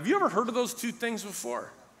blood. Now, have you ever heard of those two things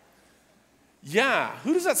before? Yeah,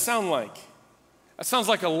 who does that sound like? That sounds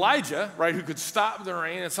like Elijah, right, who could stop the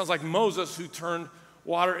rain. It sounds like Moses, who turned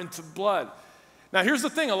water into blood. Now, here's the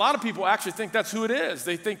thing. A lot of people actually think that's who it is.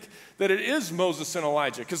 They think that it is Moses and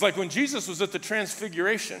Elijah. Because like when Jesus was at the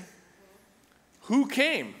Transfiguration, who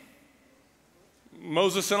came?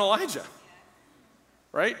 Moses and Elijah,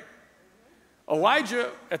 right?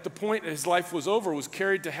 Elijah, at the point his life was over, was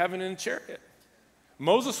carried to heaven in a chariot.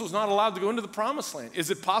 Moses was not allowed to go into the promised land. Is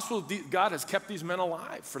it possible that God has kept these men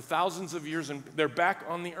alive for thousands of years and they're back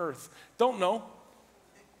on the earth? Don't know.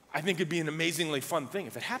 I think it'd be an amazingly fun thing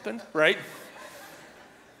if it happened, right?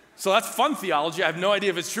 So that's fun theology. I have no idea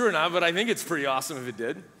if it's true or not, but I think it's pretty awesome if it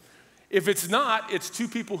did. If it's not, it's two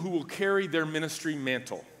people who will carry their ministry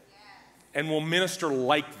mantle and will minister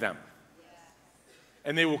like them.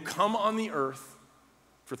 And they will come on the earth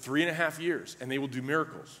for 3.5 years, and they will do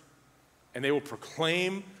miracles. And they will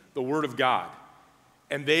proclaim the word of God.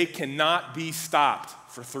 And they cannot be stopped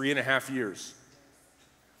for 3.5 years.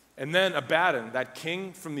 And then Abaddon, that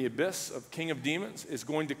king from the abyss, king of demons, is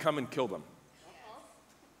going to come and kill them.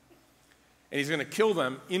 And he's going to kill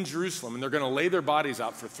them in Jerusalem, and they're going to lay their bodies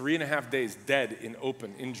out for 3.5 days dead in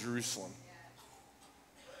open in Jerusalem.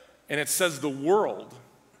 And it says the world,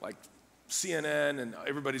 like CNN and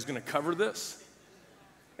everybody's going to cover this.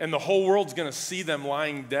 And the whole world's going to see them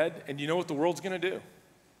lying dead. And you know what the world's going to do?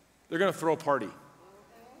 They're going to throw a party.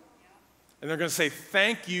 And they're going to say,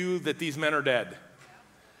 thank you that these men are dead.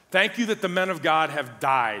 Thank you that the men of God have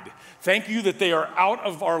died. Thank you that they are out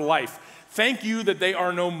of our life. Thank you that they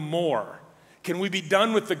are no more. Can we be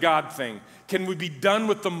done with the God thing? Can we be done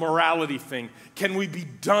with the morality thing? Can we be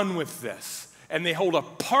done with this? And they hold a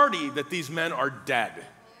party that these men are dead.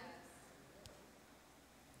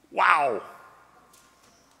 Wow.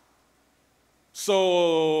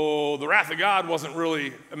 So the wrath of God wasn't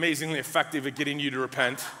really amazingly effective at getting you to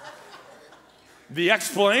repent. The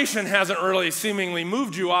explanation hasn't really seemingly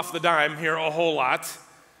moved you off the dime here a whole lot.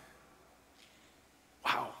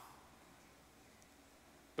 Wow.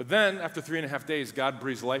 But then, after 3.5 days, God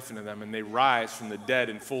breathes life into them, and they rise from the dead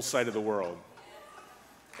in full sight of the world.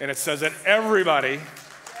 And it says that everybody,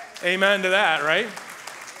 amen to that, right?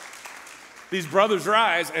 These brothers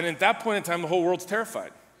rise, and at that point in time, the whole world's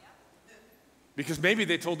terrified. Because maybe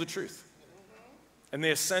they told the truth. And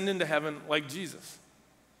they ascend into heaven like Jesus.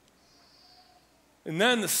 And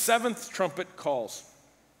then the 7th trumpet calls,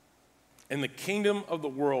 and the kingdom of the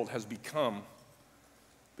world has become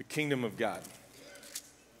the kingdom of God.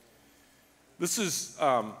 This is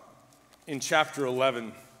in chapter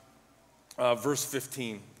 11, verse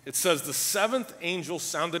 15. It says, the 7th angel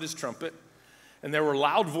sounded his trumpet, and there were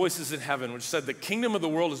loud voices in heaven which said, the kingdom of the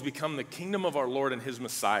world has become the kingdom of our Lord and his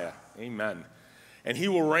Messiah. Amen. And he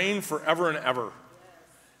will reign forever and ever.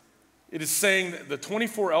 It is saying that the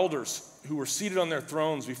 24 elders who were seated on their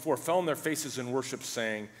thrones before fell on their faces in worship,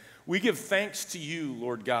 saying, we give thanks to you,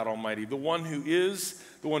 Lord God Almighty, the one who is,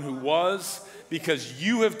 the one who was, because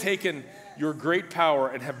you have taken your great power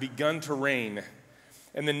and have begun to reign.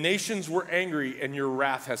 And the nations were angry, and your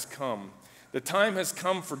wrath has come. The time has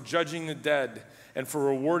come for judging the dead and for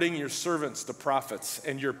rewarding your servants, the prophets,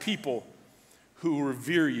 and your people who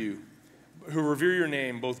revere you, who revere your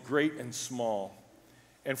name, both great and small,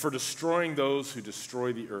 and for destroying those who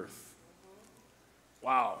destroy the earth.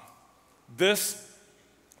 Wow. This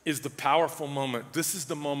is the powerful moment. This is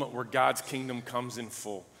the moment where God's kingdom comes in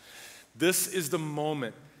full. This is the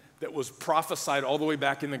moment that was prophesied all the way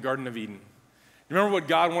back in the Garden of Eden. Remember what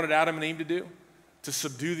God wanted Adam and Eve to do? To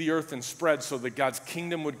subdue the earth and spread so that God's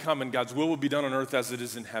kingdom would come and God's will would be done on earth as it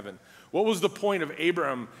is in heaven. What was the point of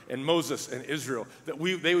Abraham and Moses and Israel? That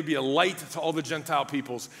they would be a light to all the Gentile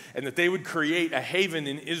peoples, and that they would create a haven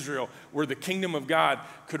in Israel where the kingdom of God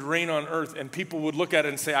could reign on earth, and people would look at it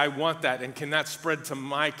and say, I want that, and can that spread to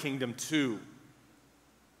my kingdom too?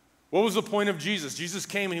 What was the point of Jesus? Jesus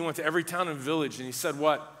came and he went to every town and village, and he said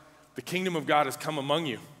what? The kingdom of God has come among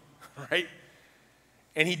you, right?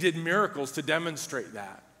 And he did miracles to demonstrate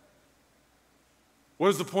that. What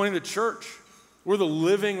is the point of the church? We're the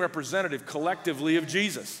living representative collectively of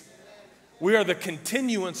Jesus. We are the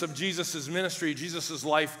continuance of Jesus' ministry, Jesus'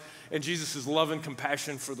 life, and Jesus' love and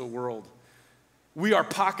compassion for the world. We are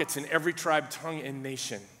pockets in every tribe, tongue, and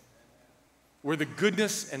nation where the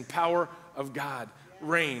goodness and power of God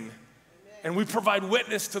reign. And we provide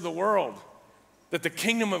witness to the world that the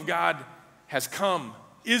kingdom of God has come,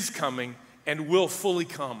 is coming, and will fully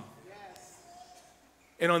come.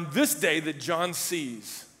 And on this day that John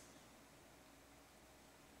sees,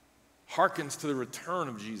 hearkens to the return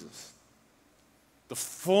of Jesus, the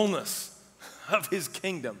fullness of his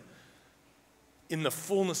kingdom in the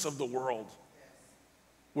fullness of the world,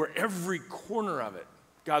 where every corner of it,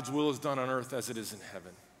 God's will is done on earth as it is in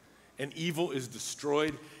heaven, and evil is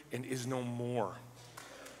destroyed and is no more.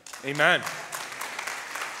 Amen.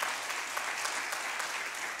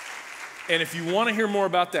 And if you want to hear more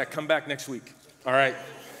about that, come back next week, all right?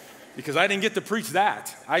 Because I didn't get to preach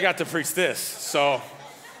that. I got to preach this, so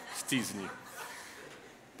just teasing you.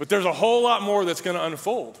 But there's a whole lot more that's going to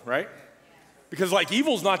unfold, right? Because like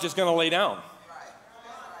evil's not just going to lay down.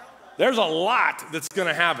 There's a lot that's going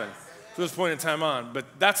to happen from this point in time on, but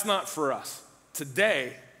that's not for us.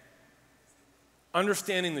 Today,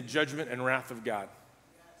 understanding the judgment and wrath of God,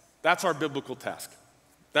 that's our biblical task.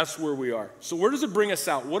 That's where we are. So where does it bring us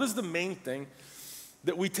out? What is the main thing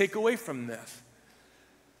that we take away from this?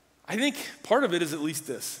 I think part of it is at least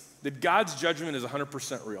this, that God's judgment is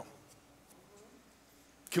 100% real.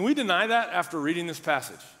 Can we deny that after reading this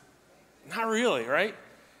passage? Not really, right?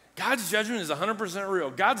 God's judgment is 100% real.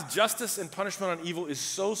 God's justice and punishment on evil is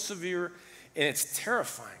so severe and it's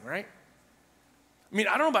terrifying, right? I mean,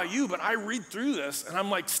 I don't know about you, but I read through this and I'm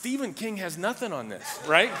like, Stephen King has nothing on this,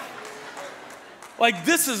 right? Like,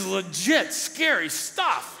 this is legit scary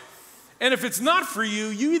stuff. And if it's not for you,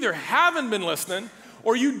 you either haven't been listening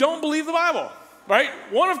or you don't believe the Bible, right?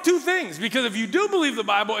 One of two things, because if you do believe the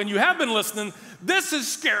Bible and you have been listening, this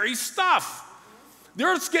is scary stuff. The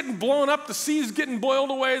earth's getting blown up, the sea's getting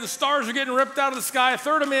boiled away, the stars are getting ripped out of the sky, a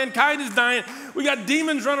third of mankind is dying, we got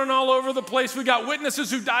demons running all over the place, we got witnesses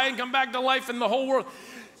who die and come back to life in the whole world.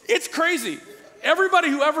 It's crazy. Everybody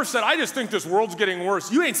who ever said, I just think this world's getting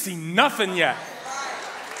worse, you ain't seen nothing yet.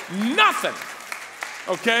 Nothing,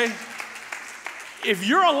 okay? If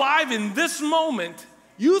you're alive in this moment,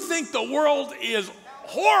 you think the world is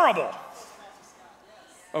horrible,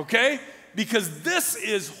 okay? Because this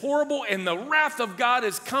is horrible and the wrath of God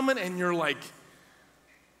is coming and you're like,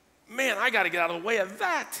 man, I got to get out of the way of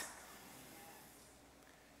that.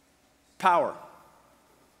 Power.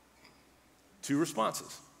 Two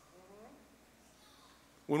responses.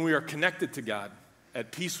 When we are connected to God,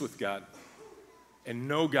 at peace with God, and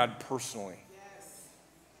know God personally,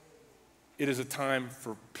 it is a time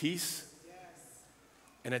for peace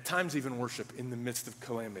and at times even worship in the midst of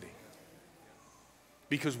calamity.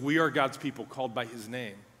 Because we are God's people called by his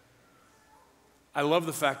name. I love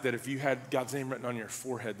the fact that if you had God's name written on your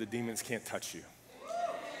forehead, the demons can't touch you.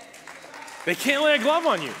 They can't lay a glove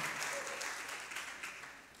on you.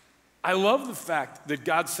 I love the fact that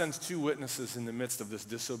God sends two witnesses in the midst of this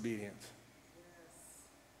disobedience.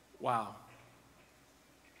 Wow.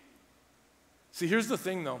 See, here's the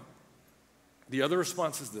thing though. The other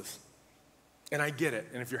response is this. And I get it.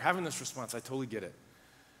 And if you're having this response, I totally get it.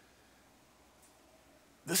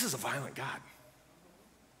 This is a violent God.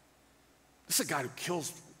 This is a God who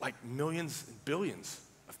kills like millions and billions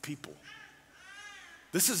of people.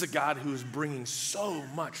 This is a God who is bringing so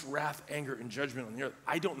much wrath, anger, and judgment on the earth.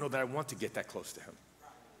 I don't know that I want to get that close to him.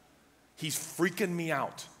 He's freaking me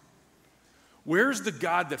out. Where's the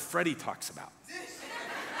God that Freddie talks about?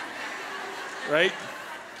 Right?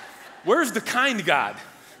 Where's the kind God?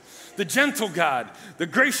 The gentle God, the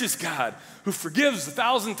gracious God who forgives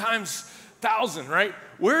 1,000 times 1,000, right?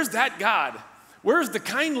 Where's that God? Where's the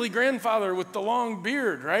kindly grandfather with the long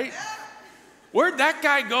beard, right? Where'd that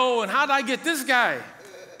guy go and how'd I get this guy?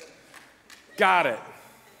 Got it.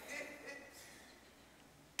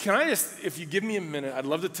 Can I just, if you give me a minute, I'd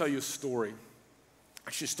love to tell you a story.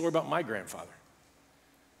 Actually, a story about my grandfather.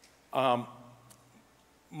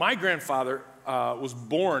 My grandfather was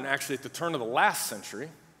born actually at the turn of the last century,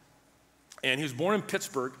 and he was born in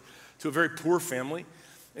Pittsburgh to a very poor family,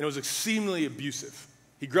 and it was exceedingly abusive.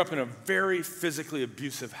 He grew up in a very physically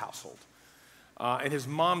abusive household, and his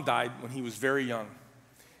mom died when he was very young,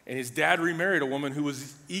 and his dad remarried a woman who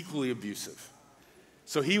was equally abusive.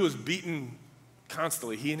 So he was beaten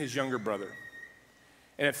constantly, he and his younger brother.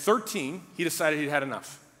 And at 13, he decided he'd had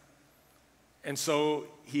enough. And so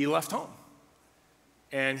he left home.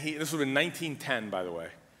 And this would have been 1910, by the way.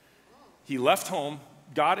 He left home,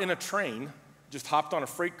 got in a train, just hopped on a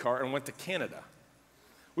freight car and went to Canada.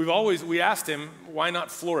 We asked him, why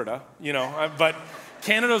not Florida? You know, but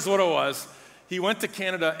Canada's what it was. He went to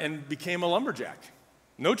Canada and became a lumberjack.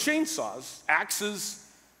 No chainsaws, axes,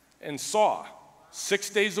 and saw. 6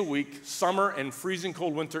 days a week, summer and freezing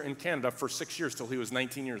cold winter in Canada for 6 years till he was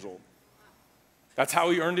 19 years old. That's how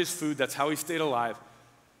he earned his food. That's how he stayed alive.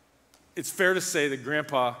 It's fair to say that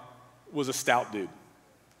Grandpa was a stout dude.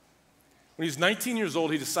 When he was 19 years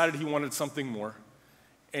old, he decided he wanted something more.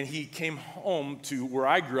 And he came home to where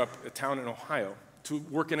I grew up, a town in Ohio, to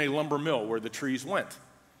work in a lumber mill where the trees went.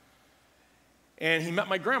 And he met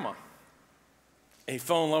my grandma. And he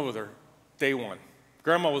fell in love with her day one.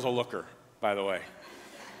 Grandma was a looker, by the way.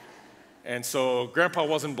 And so Grandpa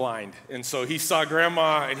wasn't blind. And so he saw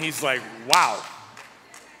Grandma and he's like, wow.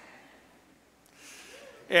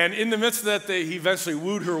 And in the midst of that, he eventually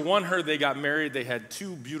wooed her, won her. They got married. They had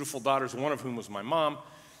 2 beautiful daughters, one of whom was my mom.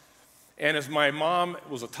 And as my mom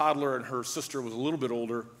was a toddler and her sister was a little bit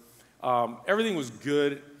older, everything was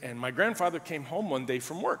good. And my grandfather came home one day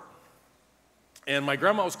from work. And my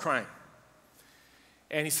grandma was crying.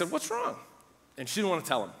 And he said, what's wrong? And she didn't want to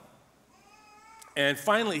tell him. And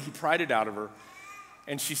finally, he pried it out of her.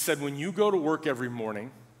 And she said, when you go to work every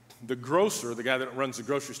morning, the grocer, the guy that runs the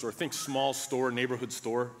grocery store, think small store, neighborhood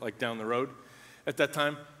store, like down the road at that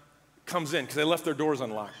time, comes in, because they left their doors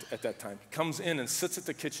unlocked at that time, comes in and sits at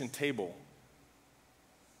the kitchen table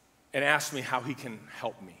and asks me how he can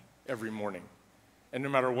help me every morning. And no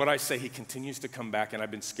matter what I say, he continues to come back, and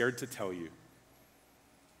I've been scared to tell you.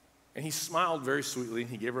 And he smiled very sweetly, and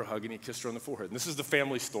he gave her a hug, and he kissed her on the forehead. And this is the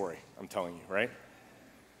family story, I'm telling you, right?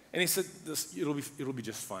 And he said, it'll be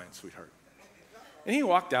just fine, sweetheart. And he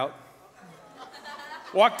walked out,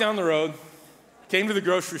 walked down the road, came to the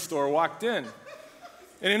grocery store, walked in,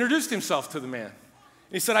 and introduced himself to the man.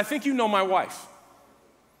 And he said, I think you know my wife.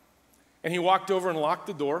 And he walked over and locked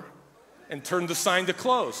the door and turned the sign to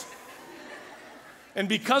close. And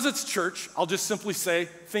because it's church, I'll just simply say,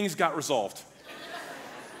 things got resolved.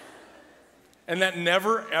 And that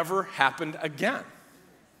never, ever happened again.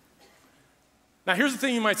 Now, here's the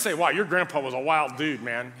thing you might say, wow, your grandpa was a wild dude,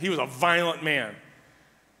 man. He was a violent man.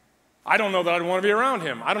 I don't know that I'd want to be around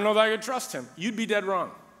him. I don't know that I could trust him. You'd be dead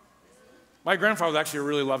wrong. My grandfather was actually a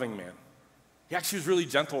really loving man. He actually was really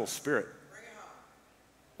gentle of spirit.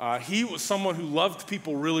 He was someone who loved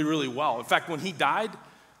people really, really well. In fact, when he died,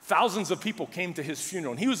 thousands of people came to his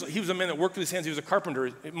funeral. And he was a man that worked with his hands. He was a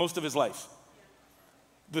carpenter most of his life.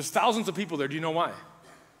 There's thousands of people there. Do you know why?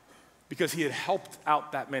 Because he had helped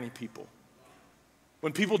out that many people.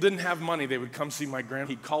 When people didn't have money, they would come see my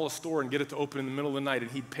grandpa. He'd call a store and get it to open in the middle of the night, and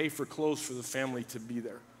he'd pay for clothes for the family to be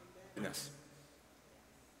there. Yes.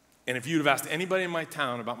 And if you'd have asked anybody in my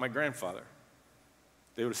town about my grandfather,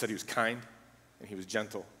 they would have said he was kind and he was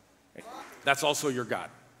gentle. That's also your God.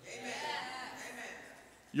 Amen.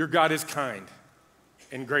 Your God is kind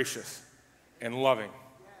and gracious and loving.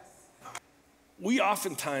 We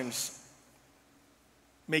oftentimes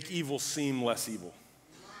make evil seem less evil.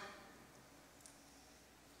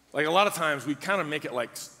 Like a lot of times we kind of make it like,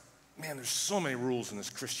 man, there's so many rules in this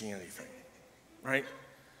Christianity thing, right?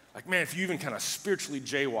 Like, man, if you even kind of spiritually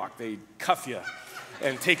jaywalk, they cuff you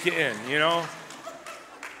and take you in, you know?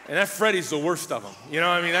 And that Freddie's the worst of them. You know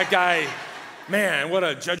what I mean? That guy, man, what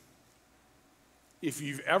a judge. If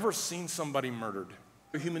you've ever seen somebody murdered,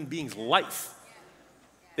 a human being's life,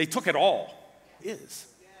 they took it all. Is.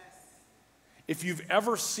 If you've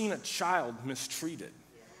ever seen a child mistreated,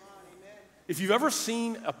 if you've ever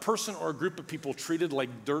seen a person or a group of people treated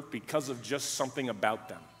like dirt because of just something about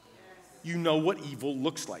them, you know what evil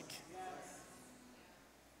looks like.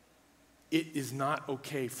 It is not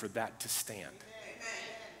okay for that to stand.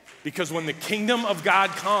 Because when the kingdom of God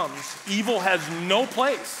comes, evil has no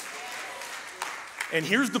place. And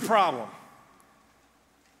here's the problem.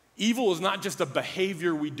 Evil is not just a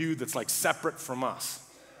behavior we do that's like separate from us.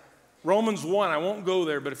 Romans 1, I won't go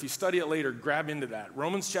there, but if you study it later, grab into that.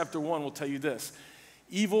 Romans chapter 1 will tell you this.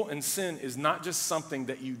 Evil and sin is not just something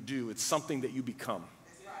that you do, it's something that you become.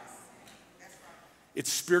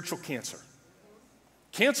 It's spiritual cancer.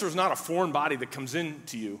 Cancer is not a foreign body that comes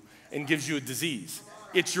into you and gives you a disease.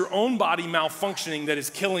 It's your own body malfunctioning that is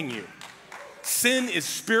killing you. Sin is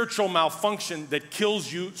spiritual malfunction that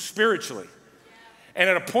kills you spiritually. And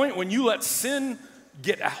at a point when you let sin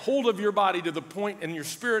get a hold of your body to the point in your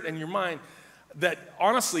spirit and your mind that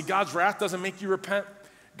honestly God's wrath doesn't make you repent,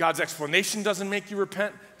 God's explanation doesn't make you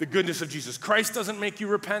repent, the goodness of Jesus Christ doesn't make you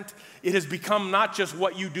repent, it has become not just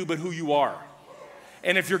what you do but who you are.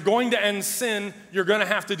 And if you're going to end sin, you're going to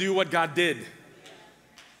have to do what God did.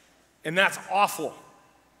 And that's awful.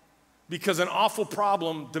 Because an awful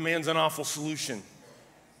problem demands an awful solution.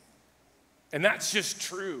 And that's just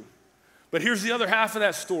true. But here's the other half of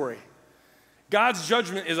that story. God's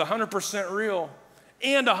judgment is 100% real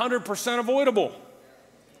and 100% avoidable.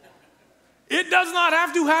 It does not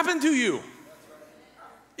have to happen to you.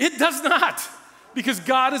 It does not. Because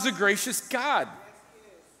God is a gracious God.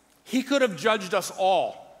 He could have judged us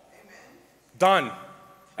all. Done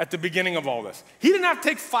at the beginning of all this. He didn't have to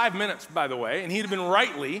take 5 minutes, by the way, and he'd have been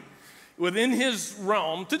rightly within his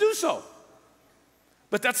realm to do so.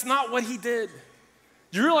 But that's not what he did.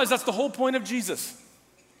 Do you realize that's the whole point of Jesus?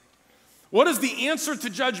 What is the answer to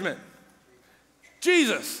judgment?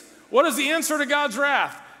 Jesus. What is the answer to God's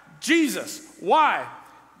wrath? Jesus. Why?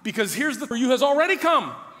 Because here's the for you has already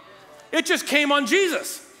come. It just came on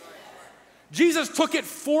Jesus. Jesus took it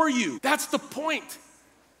for you. That's the point.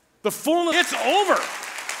 The fullness, it's over.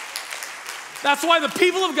 That's why the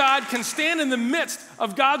people of God can stand in the midst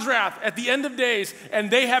of God's wrath at the end of days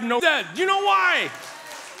and they have no dead. You know why?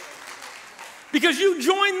 Because you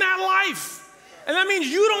joined that life. And that means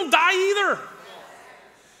you don't die either.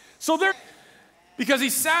 So there, because he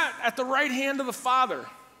sat at the right hand of the Father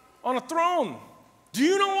on a throne. Do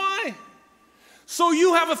you know why? So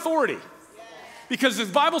you have authority. Because the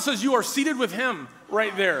Bible says you are seated with him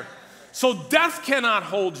right there. So death cannot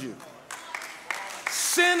hold you.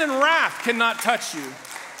 Sin and wrath cannot touch you.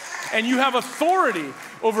 And you have authority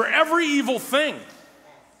over every evil thing.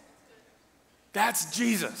 That's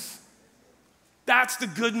Jesus. That's the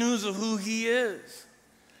good news of who he is.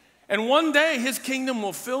 And one day his kingdom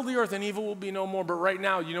will fill the earth and evil will be no more. But right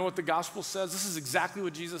now, you know what the gospel says? This is exactly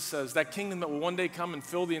what Jesus says. That kingdom that will one day come and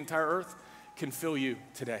fill the entire earth can fill you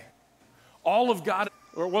today. All of God,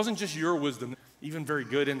 or it wasn't just your wisdom, even very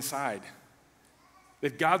good inside.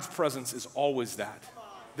 That God's presence is always that.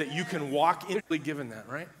 That you can walk in, given that,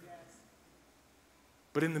 right?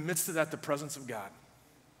 But in the midst of that, the presence of God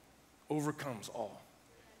overcomes all.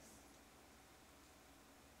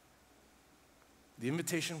 The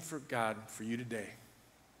invitation for God for you today,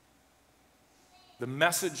 the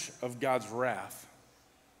message of God's wrath,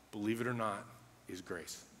 believe it or not, is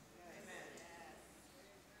grace.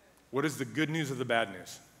 What is the good news of the bad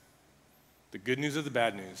news? The good news of the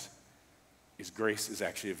bad news is grace is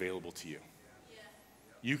actually available to you.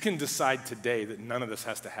 You can decide today that none of this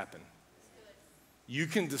has to happen. You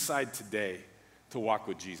can decide today to walk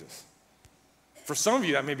with Jesus. For some of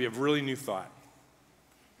you, that may be a really new thought.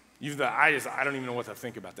 You've thought, I don't even know what to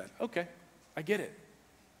think about that. Okay, I get it.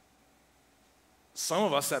 Some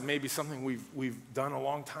of us, that may be something we've done a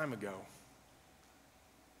long time ago.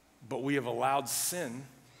 But we have allowed sin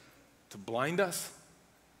to blind us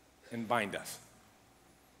and bind us.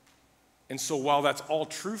 And so while that's all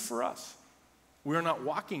true for us, we're not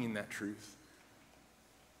walking in that truth.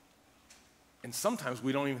 And sometimes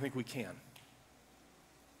we don't even think we can.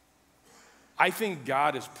 I think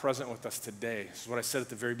God is present with us today. This is what I said at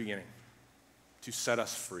the very beginning, to set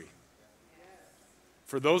us free.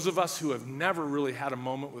 For those of us who have never really had a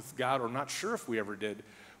moment with God, or not sure if we ever did,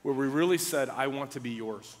 where we really said, I want to be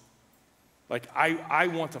yours. Like, I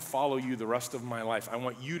want to follow you the rest of my life. I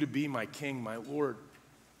want you to be my King, my Lord,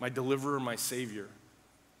 my deliverer, my Savior.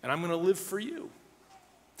 And I'm going to live for you.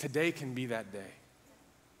 Today can be that day.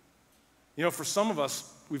 You know, for some of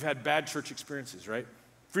us, we've had bad church experiences, right?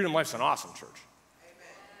 Freedom Life's an awesome church.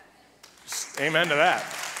 Amen to that.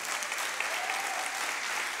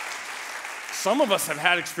 Some of us have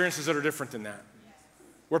had experiences that are different than that,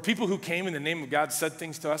 where people who came in the name of God said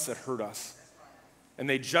things to us that hurt us. And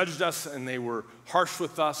they judged us and they were harsh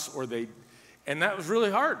with us, and that was really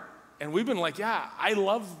hard. And we've been like, yeah, I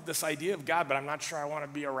love this idea of God, but I'm not sure I want to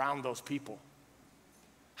be around those people.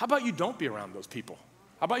 How about you don't be around those people?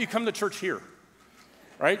 How about you come to church here,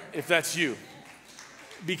 right? If that's you.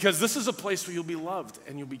 Because this is a place where you'll be loved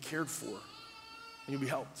and you'll be cared for and you'll be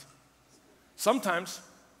helped. Sometimes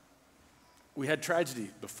we had tragedy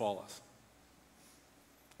befall us.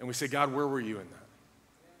 And we say, God, where were you in that?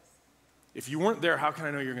 If you weren't there, how can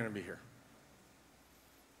I know you're going to be here?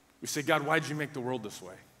 We say, God, why did you make the world this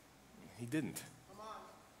way? He didn't.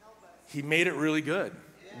 He made it really good.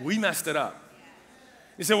 We messed it up.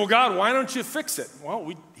 You say, well, God, why don't you fix it?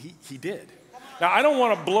 Well, he did. Now, I don't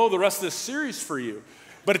want to blow the rest of this series for you,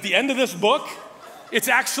 but at the end of this book, it's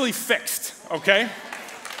actually fixed, okay?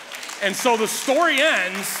 And so the story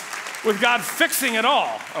ends with God fixing it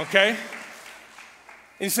all, okay? And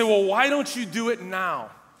you say, well, why don't you do it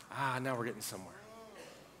now? Now we're getting somewhere.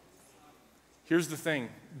 Here's the thing.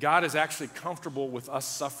 God is actually comfortable with us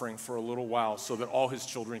suffering for a little while so that all his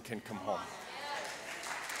children can come home.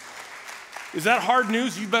 Is that hard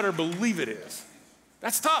news? You better believe it is.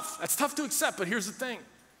 That's tough. That's tough to accept, but here's the thing.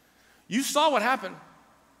 You saw what happened.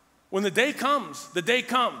 When the day comes,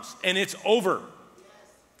 and it's over.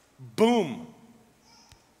 Boom.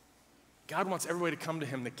 God wants everybody to come to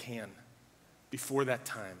him that can before that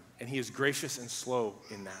time, and he is gracious and slow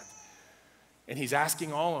in that. And he's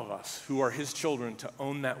asking all of us who are his children to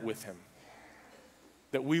own that with him,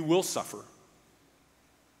 that we will suffer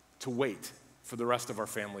to wait for the rest of our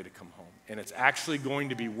family to come home. And it's actually going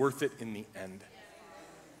to be worth it in the end.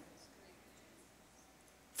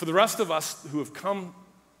 For the rest of us who have come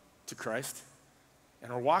to Christ and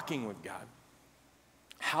are walking with God,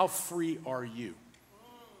 how free are you?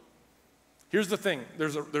 Here's the thing.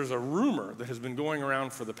 There's a rumor that has been going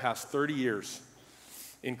around for the past 30 years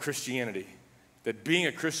in Christianity that being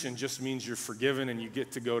a Christian just means you're forgiven and you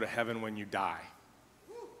get to go to heaven when you die.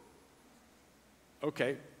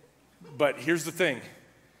 Okay, but here's the thing.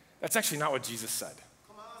 That's actually not what Jesus said.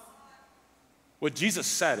 What Jesus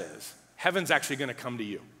said is, heaven's actually going to come to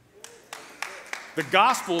you. The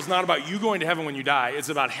gospel is not about you going to heaven when you die. It's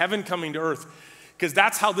about heaven coming to earth, because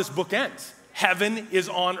that's how this book ends. Heaven is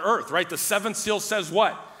on earth, right? The seventh seal says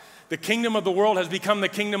what? The kingdom of the world has become the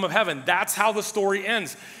kingdom of heaven. That's how the story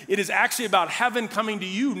ends. It is actually about heaven coming to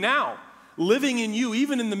you now, living in you,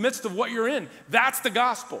 even in the midst of what you're in. That's the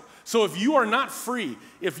gospel. So if you are not free,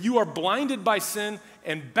 if you are blinded by sin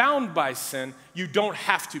and bound by sin, you don't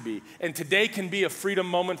have to be. And today can be a freedom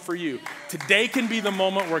moment for you. Today can be the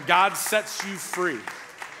moment where God sets you free.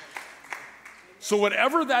 So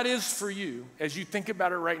whatever that is for you, as you think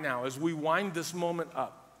about it right now, as we wind this moment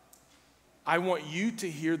up, I want you to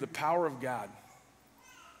hear the power of God,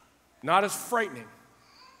 not as frightening,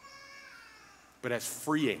 but as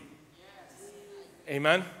freeing.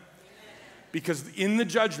 Amen? Because in the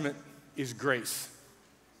judgment is grace.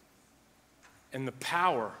 And the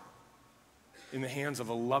power in the hands of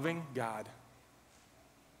a loving God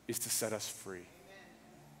is to set us free.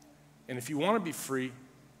 And if you want to be free,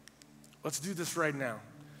 let's do this right now.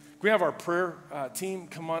 Can we have our prayer team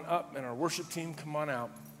come on up and our worship team come on out?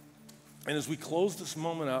 And as we close this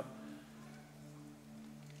moment up,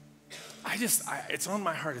 it's on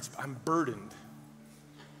my heart. I'm burdened.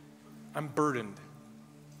 I'm burdened.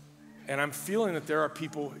 And I'm feeling that there are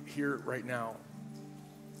people here right now.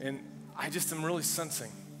 And I just am really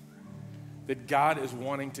sensing that God is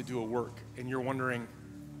wanting to do a work. And you're wondering,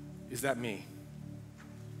 is that me?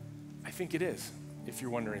 I think it is, if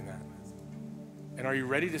you're wondering that. And are you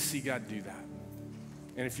ready to see God do that?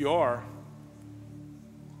 And if you are,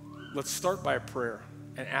 let's start by a prayer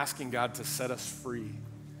and asking God to set us free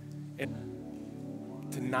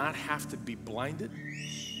and to not have to be blinded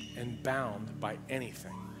and bound by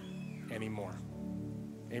anything anymore.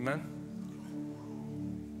 Amen?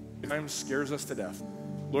 Time scares us to death.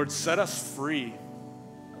 Lord, set us free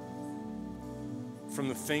from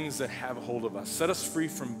the things that have a hold of us. Set us free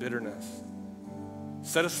from bitterness.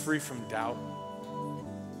 Set us free from doubt.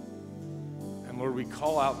 And Lord, we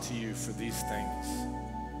call out to you for these things.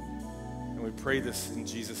 And we pray this in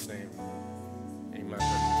Jesus' name. Amen.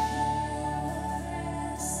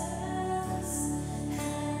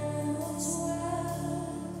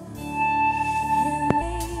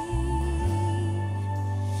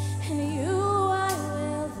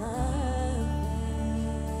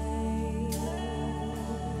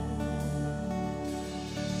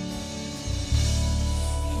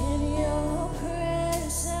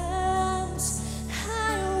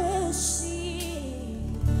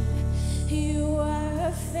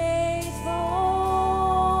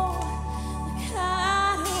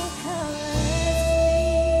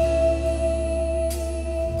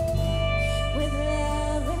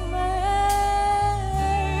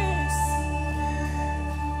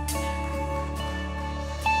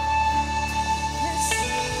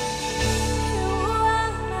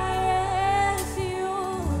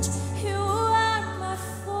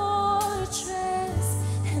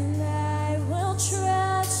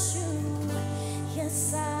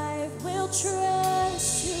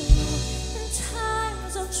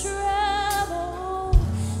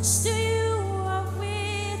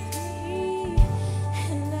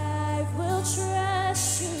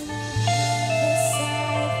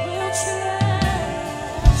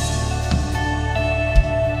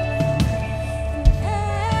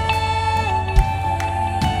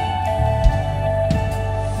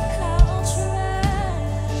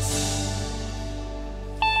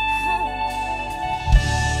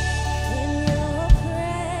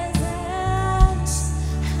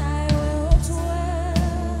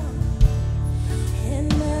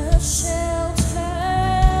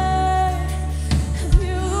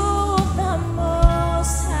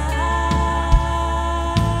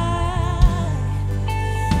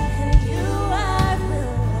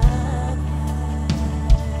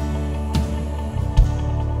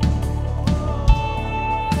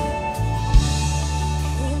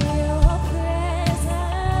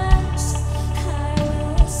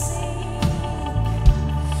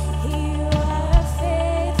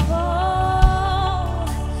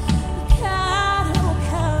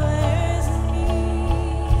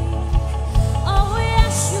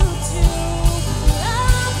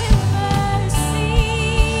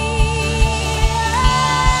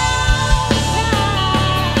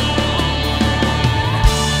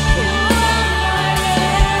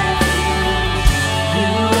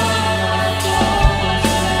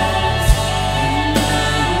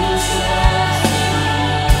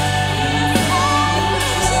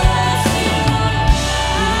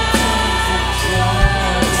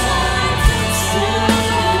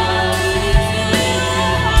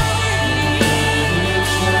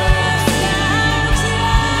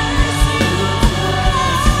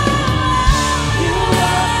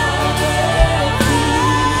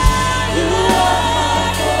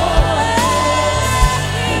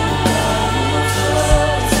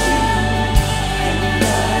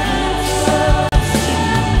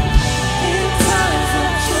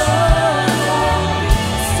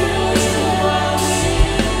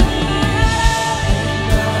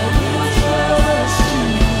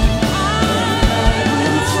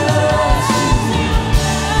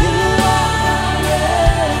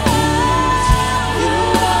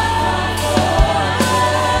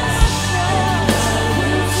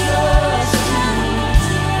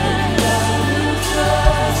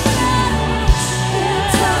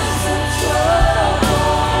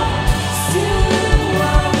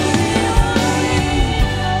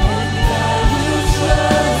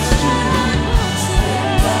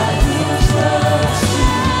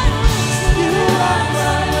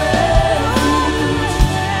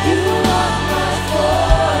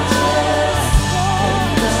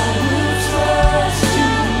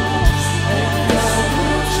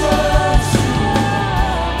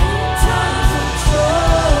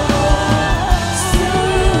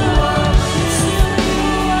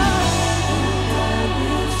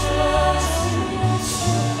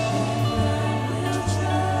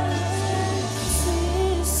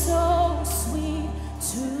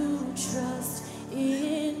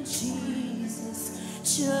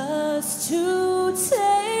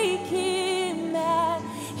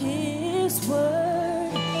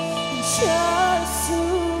 just to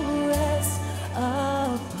rest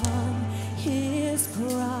upon His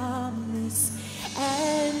promise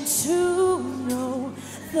and to know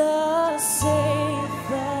the save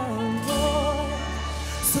the Lord.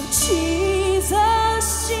 So Jesus,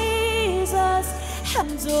 Jesus,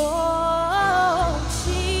 and oh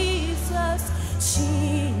Jesus,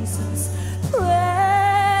 Jesus,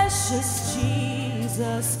 precious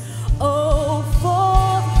Jesus, oh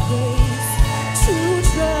for grace to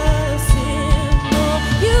trust Him more.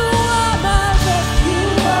 You are my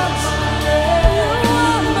refuge, you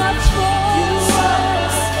are my fortress,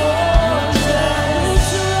 and I will trust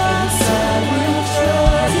you, and I will trust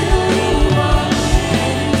you, you are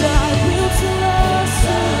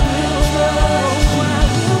my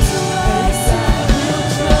fortress,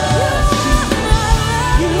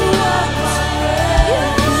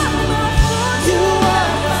 you are my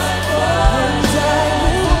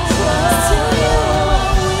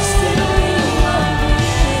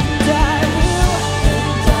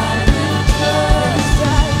and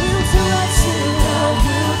I will trust you, and I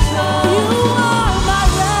will trust you. You are my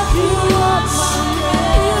refuge, you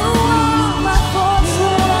are my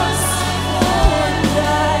fortress, and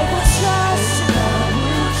I will trust you.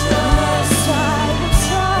 Yes, I will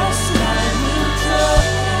trust you.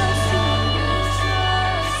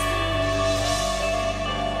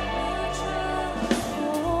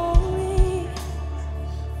 Holy,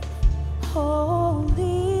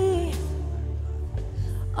 holy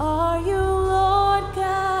are you, Lord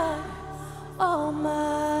God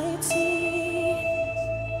Almighty.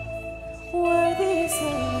 Worthy is the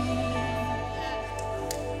Lamb,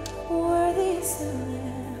 worthy is the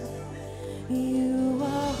Lamb. You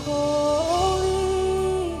are holy,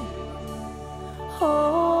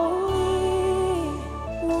 holy.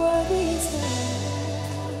 Worthy is the Lamb,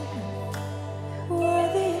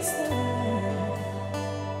 worthy is the Lamb.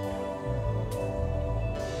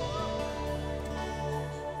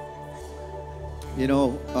 You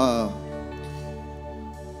know,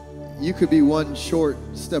 you could be one short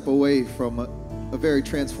step away from a very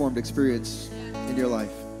transformed experience in your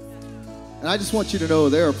life. And I just want you to know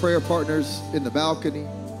there are prayer partners in the balcony.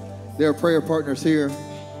 There are prayer partners here.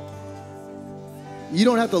 You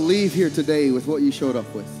don't have to leave here today with what you showed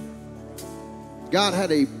up with. God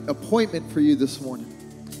had an appointment for you this morning.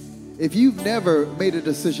 If you've never made a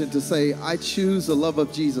decision to say, I choose the love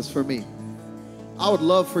of Jesus for me, I would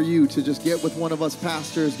love for you to just get with one of us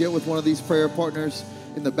pastors, get with one of these prayer partners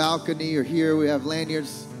in the balcony or here, we have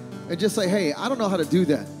lanyards, and just say, hey, I don't know how to do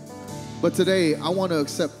that, but today I want to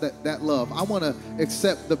accept that love. I want to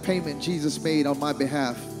accept the payment Jesus made on my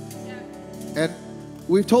behalf. And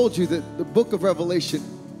we've told you that the book of Revelation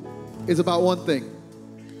is about one thing.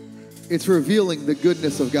 It's revealing the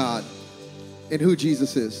goodness of God and who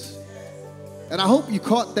Jesus is. And I hope you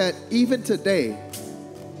caught that even today,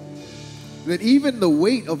 that even the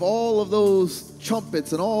weight of all of those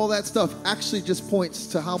trumpets and all that stuff actually just points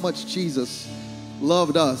to how much Jesus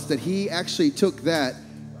loved us, that He actually took that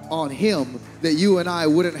on Him, that you and I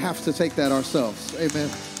wouldn't have to take that ourselves. Amen.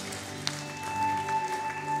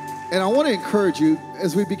 And I want to encourage you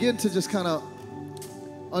as we begin to just kind of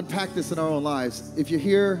unpack this in our own lives. If you're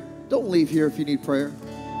here, don't leave here if you need prayer.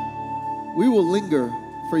 We will linger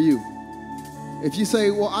for you. If you say,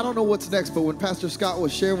 well, I don't know what's next, but when Pastor Scott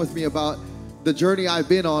was sharing with me about the journey I've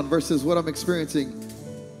been on versus what I'm experiencing,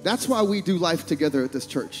 that's why we do life together at this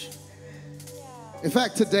church. In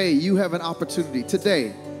fact, today you have an opportunity.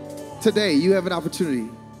 Today you have an opportunity.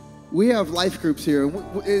 We have life groups here,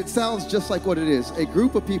 and it sounds just like what it is, a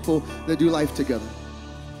group of people that do life together.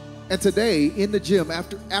 And today in the gym,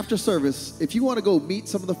 after service, if you want to go meet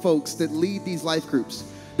some of the folks that lead these life groups,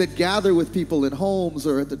 that gather with people in homes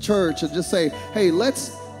or at the church and just say, hey,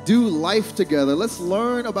 let's do life together. Let's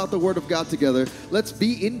learn about the Word of God together. Let's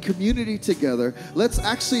be in community together. Let's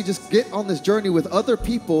actually just get on this journey with other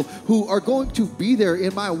people who are going to be there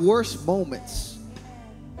in my worst moments.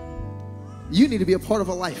 You need to be a part of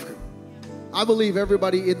a life group. I believe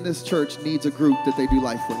everybody in this church needs a group that they do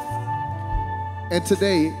life with. And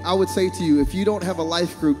today, I would say to you, if you don't have a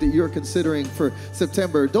life group that you're considering for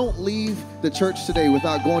September, don't leave the church today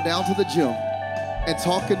without going down to the gym and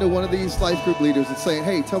talking to one of these life group leaders and saying,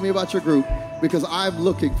 hey, tell me about your group, because I'm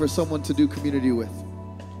looking for someone to do community with.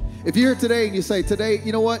 If you're here today and you say, today,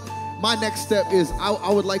 you know what? My next step is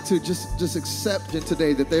I would like to just accept in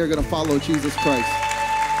today that they are going to follow Jesus Christ.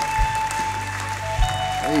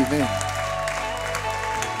 Amen.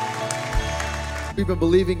 We've been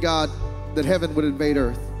believing God that heaven would invade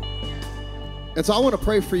earth. And so I want to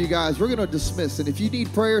pray for you guys. We're going to dismiss. And if you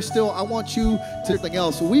need prayer still, I want you to something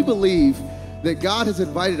else. We believe that God has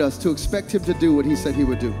invited us to expect Him to do what He said He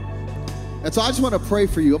would do. And so I just want to pray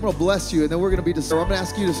for you. I'm going to bless you, and then we're going to be discouraged. I'm going to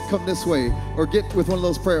ask you to come this way or get with one of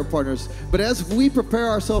those prayer partners. But as we prepare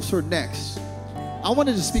ourselves for next, I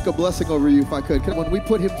wanted to speak a blessing over you if I could. When we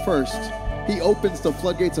put him first, he opens the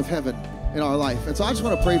floodgates of heaven in our life. And so I just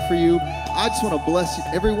want to pray for you. I just want to bless you.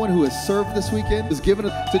 Everyone who has served this weekend is given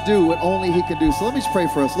to do what only he can do. So let me just pray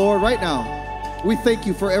for us. Lord, right now, we thank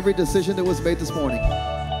you for every decision that was made this morning.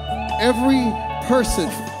 Every person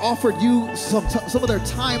offered you some of their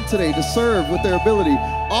time today to serve with their ability,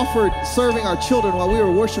 offered serving our children while we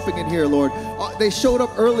were worshiping in here, Lord. They showed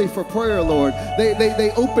up early for prayer, Lord.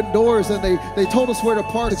 They opened doors and they told us where to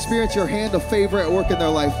park, experience your hand of favor at work in their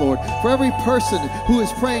life, Lord. For every person who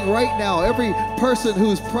is praying right now, every person who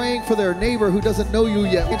is praying for their neighbor who doesn't know you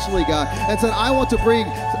yet, actually, God, and said, I want to bring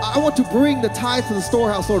the tithe to the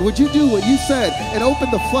storehouse, Lord. Would you do what you said and open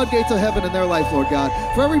the floodgates of heaven in their life, Lord God?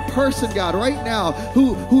 For every person, God, right now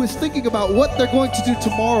who is thinking about what they're going to do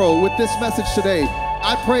tomorrow with this message today,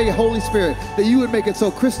 I pray, Holy Spirit, that you would make it so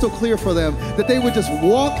crystal clear for them that they would just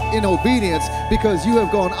walk in obedience because you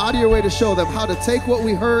have gone out of your way to show them how to take what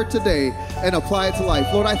we heard today and apply it to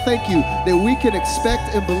life. Lord, I thank you that we can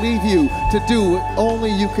expect and believe you to do what only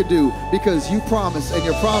you could do because you promise, and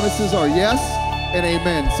your promises are yes and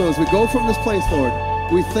amen. So as we go from this place, Lord,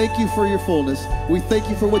 we thank you for your fullness. We thank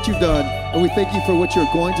you for what you've done, and we thank you for what you're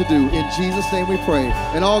going to do. In Jesus' name we pray.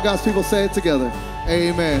 And all God's people say it together.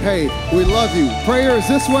 Amen. Hey, we love you. Prayer is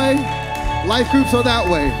this way. Life groups are that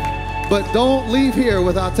way. But don't leave here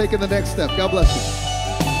without taking the next step. God bless you.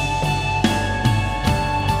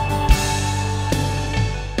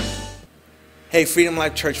 Hey, Freedom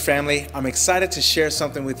Life Church family, I'm excited to share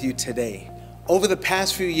something with you today. Over the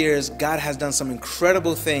past few years, God has done some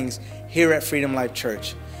incredible things here at Freedom Life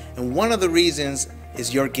Church. And one of the reasons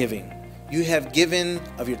is your giving. You have given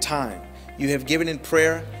of your time. You have given in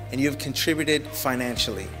prayer, and you have contributed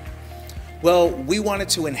financially. Well, we wanted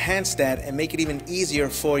to enhance that and make it even easier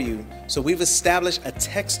for you. So we've established a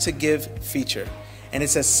text to give feature. And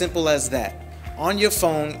it's as simple as that. On your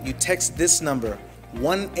phone, you text this number,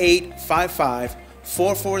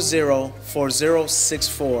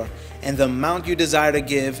 1-855-440-4064, and the amount you desire to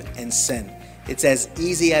give and send. It's as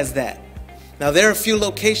easy as that. Now, there are a few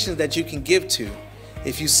locations that you can give to.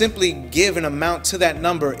 If you simply give an amount to that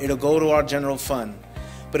number, it'll go to our general fund.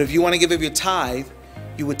 But if you want to give of your tithe,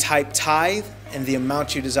 you would type tithe and the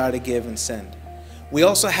amount you desire to give and send. We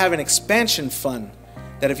also have an expansion fund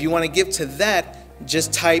that if you want to give to that,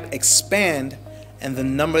 just type expand and the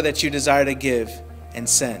number that you desire to give and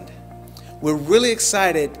send. We're really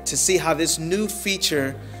excited to see how this new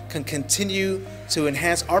feature can continue to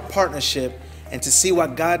enhance our partnership and to see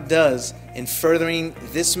what God does in furthering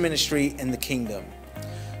this ministry and the kingdom.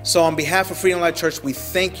 So on behalf of Freedom Life Church, we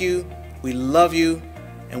thank you, we love you,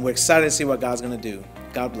 and we're excited to see what God's going to do.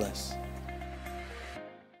 God bless.